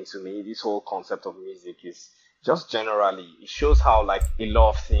intriguing to me, this whole concept of music is just generally, it shows how like a lot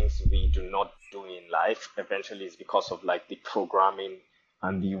of things we do not do in life eventually is because of like the programming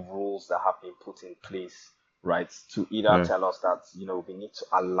and the rules that have been put in place, right? To either Mm. tell us that, we need to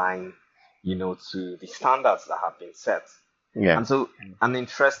align, to the standards that have been set. Yeah. And so an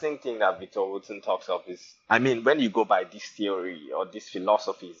interesting thing that Victor Wooten talks of is, I mean, when you go by this theory or this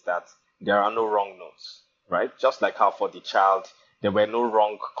philosophy is that there are no wrong notes, right? Just like how for the child, there were no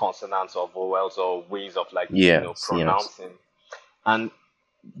wrong consonants or vowels or ways of like, Yes. Yes. pronouncing. And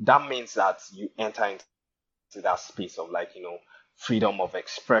that means that you enter into that space of like, freedom of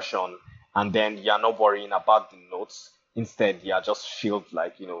expression. And then you're not worrying about the notes. Instead, you're just filled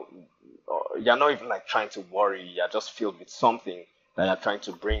like, you're not even like trying to worry. You're just filled with something that you're trying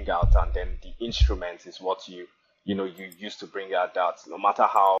to bring out. And then the instrument is what you use to bring out that, no matter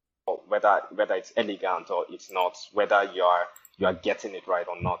how, whether it's elegant or it's not, whether you are getting it right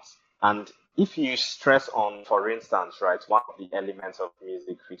or not. And if you stress on, for instance, right, one of the elements of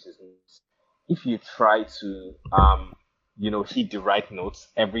music, which is if you try to hit the right notes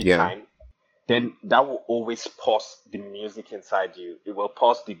every Yeah. time, then that will always pause the music inside you. It will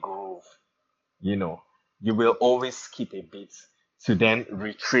pause the groove. you know you will always skip a beat to then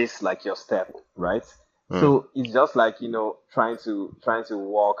retrace like your step, right? So it's just like, trying to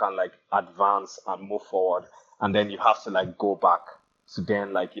walk and like advance and move forward. And then you have to like go back to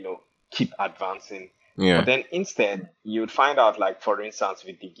then like, keep advancing. But Yeah. then instead, you'd find out like, for instance,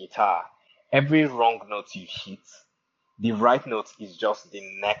 with the guitar, every wrong note you hit, the right note is just the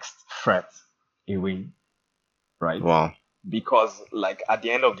next fret away, right? Wow. Because like at the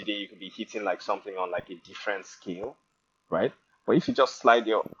end of the day, you could be hitting like something on like a different scale, right? But if you just slide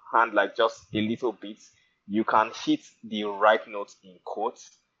your hand like just a little bit, you can hit the right note in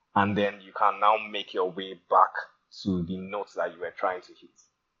quotes, and then you can now make your way back to the notes that you were trying to hit,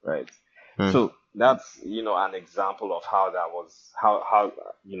 right? Hmm. So that's, an example of how how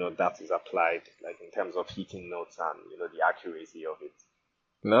that is applied, like in terms of hitting notes and the accuracy of it.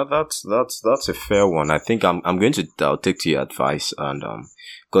 No, that's a fair one. I think I'm going to I'll take to your advice, and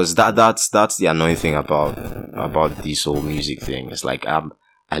because that's the annoying thing about this whole music thing. It's like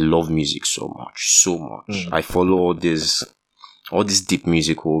I love music so much. I follow all these deep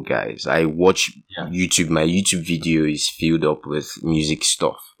musical guys. I watch Yeah. YouTube. My YouTube video is filled up with music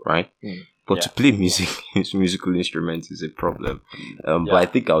stuff, right? But Yeah. to play music, musical instruments is a problem. But I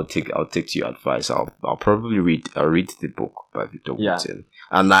think I'll take to your advice. I'll probably read the book by Victor Yeah. Wooten.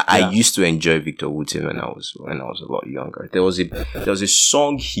 And I Yeah. used to enjoy Victor Wooten when I was a lot younger. There was a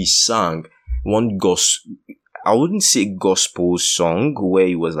song he sang, one I wouldn't say gospel song, where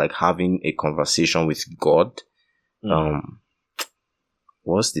he was like having a conversation with God.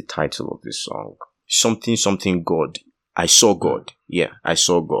 What's the title of this song? Something God. I saw God. Yeah, I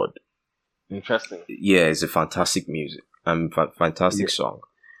saw God. Interesting. Yeah, it's a fantastic music. Fantastic Yeah. song.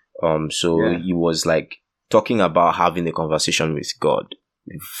 So Yeah. he was like talking about having a conversation with God,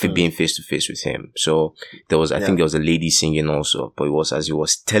 being face to face with him. So I think there was a lady singing also, but it was as he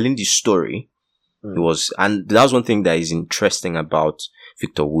was telling the story, and that's one thing that is interesting about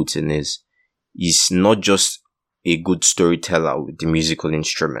Victor Wooten is he's not just a good storyteller with the musical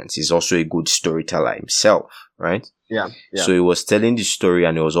instruments, he's also a good storyteller himself, right? Yeah. So he was telling the story,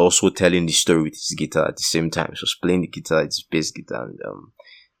 and he was also telling the story with his guitar at the same time. So he was playing the guitar, his bass guitar,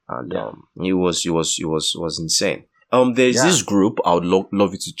 and it was insane. There's this group I would love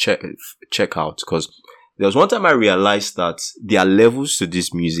you to check out, because there was one time I realized that there are levels to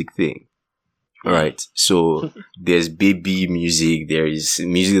this music thing. Right. So there's baby music, there is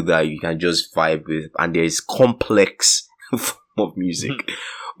music that you can just vibe with, and there is complex form of music.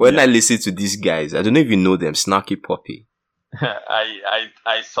 When I listen to these guys, I don't know if you know them, Snarky Puppy.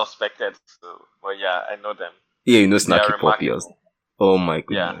 I suspected so, but yeah, I know them. Yeah, you know They are Snarky Puppy. remarkable. Oh my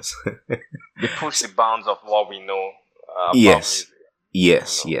goodness. They push the bounds of what we know about Yes.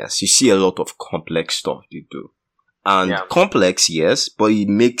 music. Yes. You see a lot of complex stuff they do. And Yeah. complex, yes, but it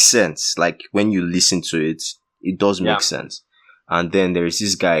makes sense. Like when you listen to it, it does make Yeah. sense. And then there is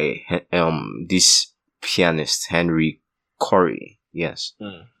this guy, this pianist, Henry Corey. Yes.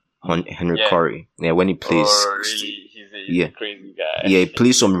 Henry Yeah. Corey. Yeah, when he plays. Oh, really? He's a crazy guy. Yeah, he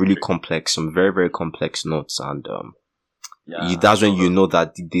plays some really complex, some very, very complex notes, and that's when you know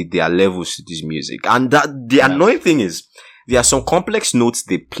that there are levels to this music. And that the annoying thing is, there are some complex notes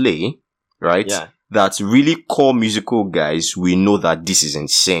they play, right? Yeah. That really core musical guys, we know that this is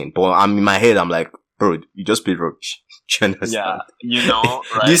insane. But I'm in my head, I'm like, bro, you just played rubbish. Do you understand? Yeah,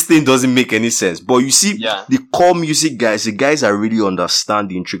 right? This thing doesn't make any sense. But you see, Yeah. the core music guys, the guys that really understand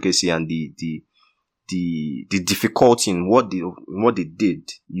the intricacy and the difficulty in what they did.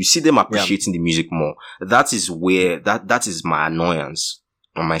 You see them appreciating the music more. That is where that is my annoyance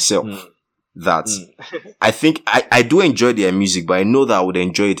on myself. I think I do enjoy their music, but I know that I would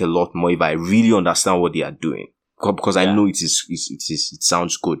enjoy it a lot more if I really understand what they are doing. Because I know it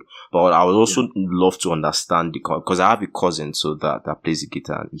sounds good, but I would also love to understand because I have a cousin that plays the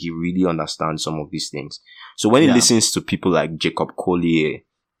guitar, and he really understands some of these things. So when he listens to people like Jacob Collier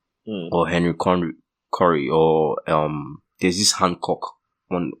or Henry Corey or there's this Hancock,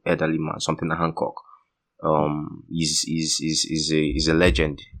 one elderly man, something like Hancock. Is a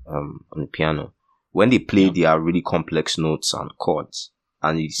legend on the piano. When they play, they are really complex notes and chords,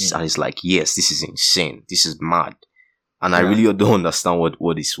 and it's like, yes, this is insane, this is mad, and I really don't understand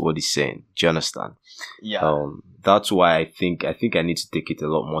what he's saying. Do you understand? Yeah. That's why I think I need to take it a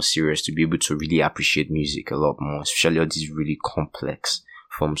lot more serious to be able to really appreciate music a lot more, especially all these really complex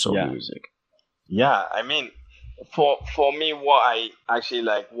forms of music. Yeah, I mean, for me, what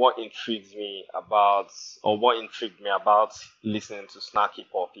intrigues me about, or what intrigued me about listening to Snarky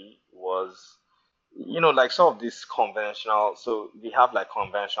Puppy was, like some of this conventional. So we have like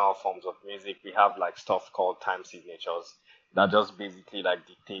conventional forms of music. We have like stuff called time signatures that just basically like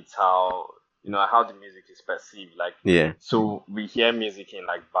dictates how the music is perceived. Like, so we hear music in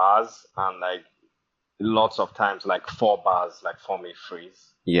like bars, and like lots of times like 4 bars like form a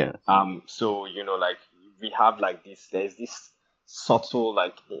phrase. Yeah. So like we have like there's this subtle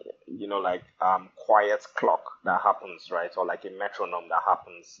like like quiet clock that happens, right? Or like a metronome that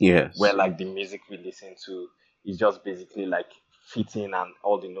happens where Yes. like the music we listen to is just basically like fitting and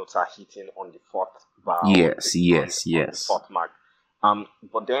all the notes are hitting on the fourth bar or Yes. Yes. on the Yes. fourth mark.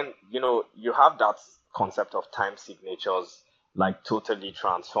 But then you have that concept of time signatures like totally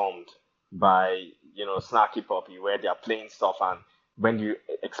transformed by Snarky Puppy, where they're playing stuff, and when you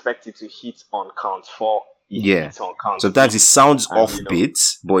expect it to hit on count 4, it Yeah. hits on count Sometimes it 6. sounds And off beat,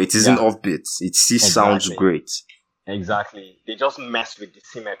 but it isn't yeah, off beat. It still sounds exactly. great. Exactly. They just mess with the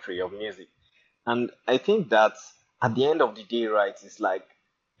symmetry of music. And I think that at the end of the day, right, it's like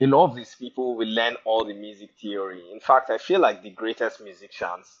a lot of these people will learn all the music theory. In fact, I feel like the greatest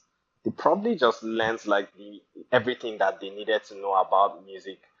musicians, they probably just learned like the everything that they needed to know about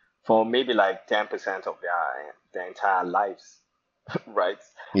music for maybe like 10% of their entire lives, right?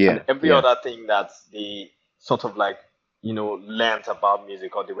 And Yeah. every Yeah. other thing that they sort of like, learned about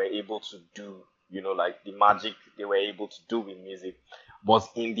music or they were able to do, like the magic they were able to do with music was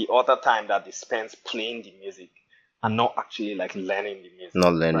in the other time that they spent playing the music and not actually like learning the music, Not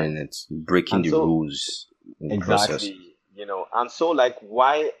right? learning it, breaking And the so rules in the process. exactly, and so like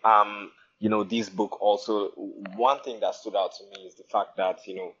why this book also, one thing that stood out to me is the fact that,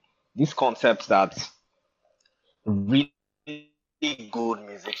 these concepts that really good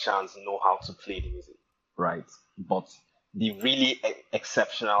musicians know how to play the music, right? But the really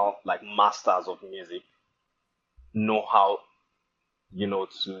exceptional like masters of music know how,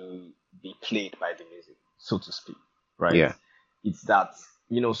 to be played by the music, so to speak, right? Yeah. It's that,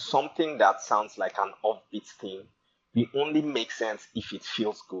 something that sounds like an offbeat thing will only make sense if it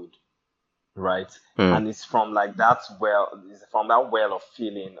feels good, right? Hmm. And it's from that well of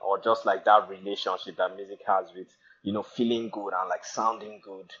feeling, or just like that relationship that music has with, feeling good and like sounding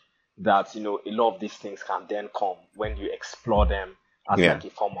good, that, a lot of these things can then come when you explore them as Yeah. like a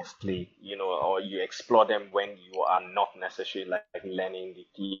form of play, or you explore them when you are not necessarily like learning the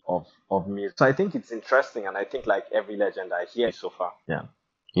key of music. So I think it's interesting, and I think like every legend I hear so far. Yeah.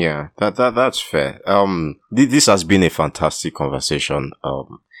 Yeah. That's fair. This has been a fantastic conversation.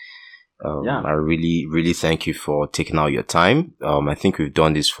 Yeah. I really, really thank you for taking out your time. I think we've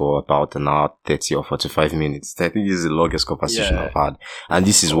done this for about an hour, 30 or 45 minutes. I think this is the longest conversation Yeah. I've had. And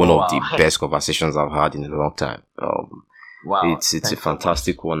this is one Oh of the wow. best conversations I've had in a long time. Wow. It's a Thanks so much.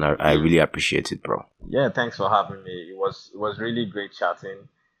 fantastic one. I really appreciate it, bro. Yeah, thanks for having me. It was really great chatting,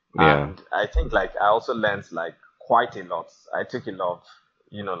 Yeah. and I think like I also learned like quite a lot. I took a lot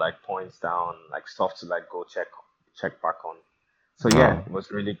of like points down, like stuff to like go check back on. So yeah, Oh, it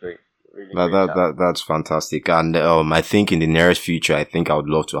was really great chat. that's fantastic. And, I think in the nearest future, I think I would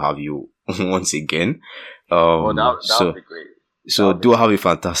love to have you once again. Oh, that would So, be great. That so would be do great. have a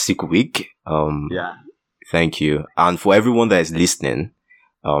fantastic week. Yeah. Thank you. And for everyone that is listening,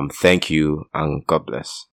 thank you and God bless.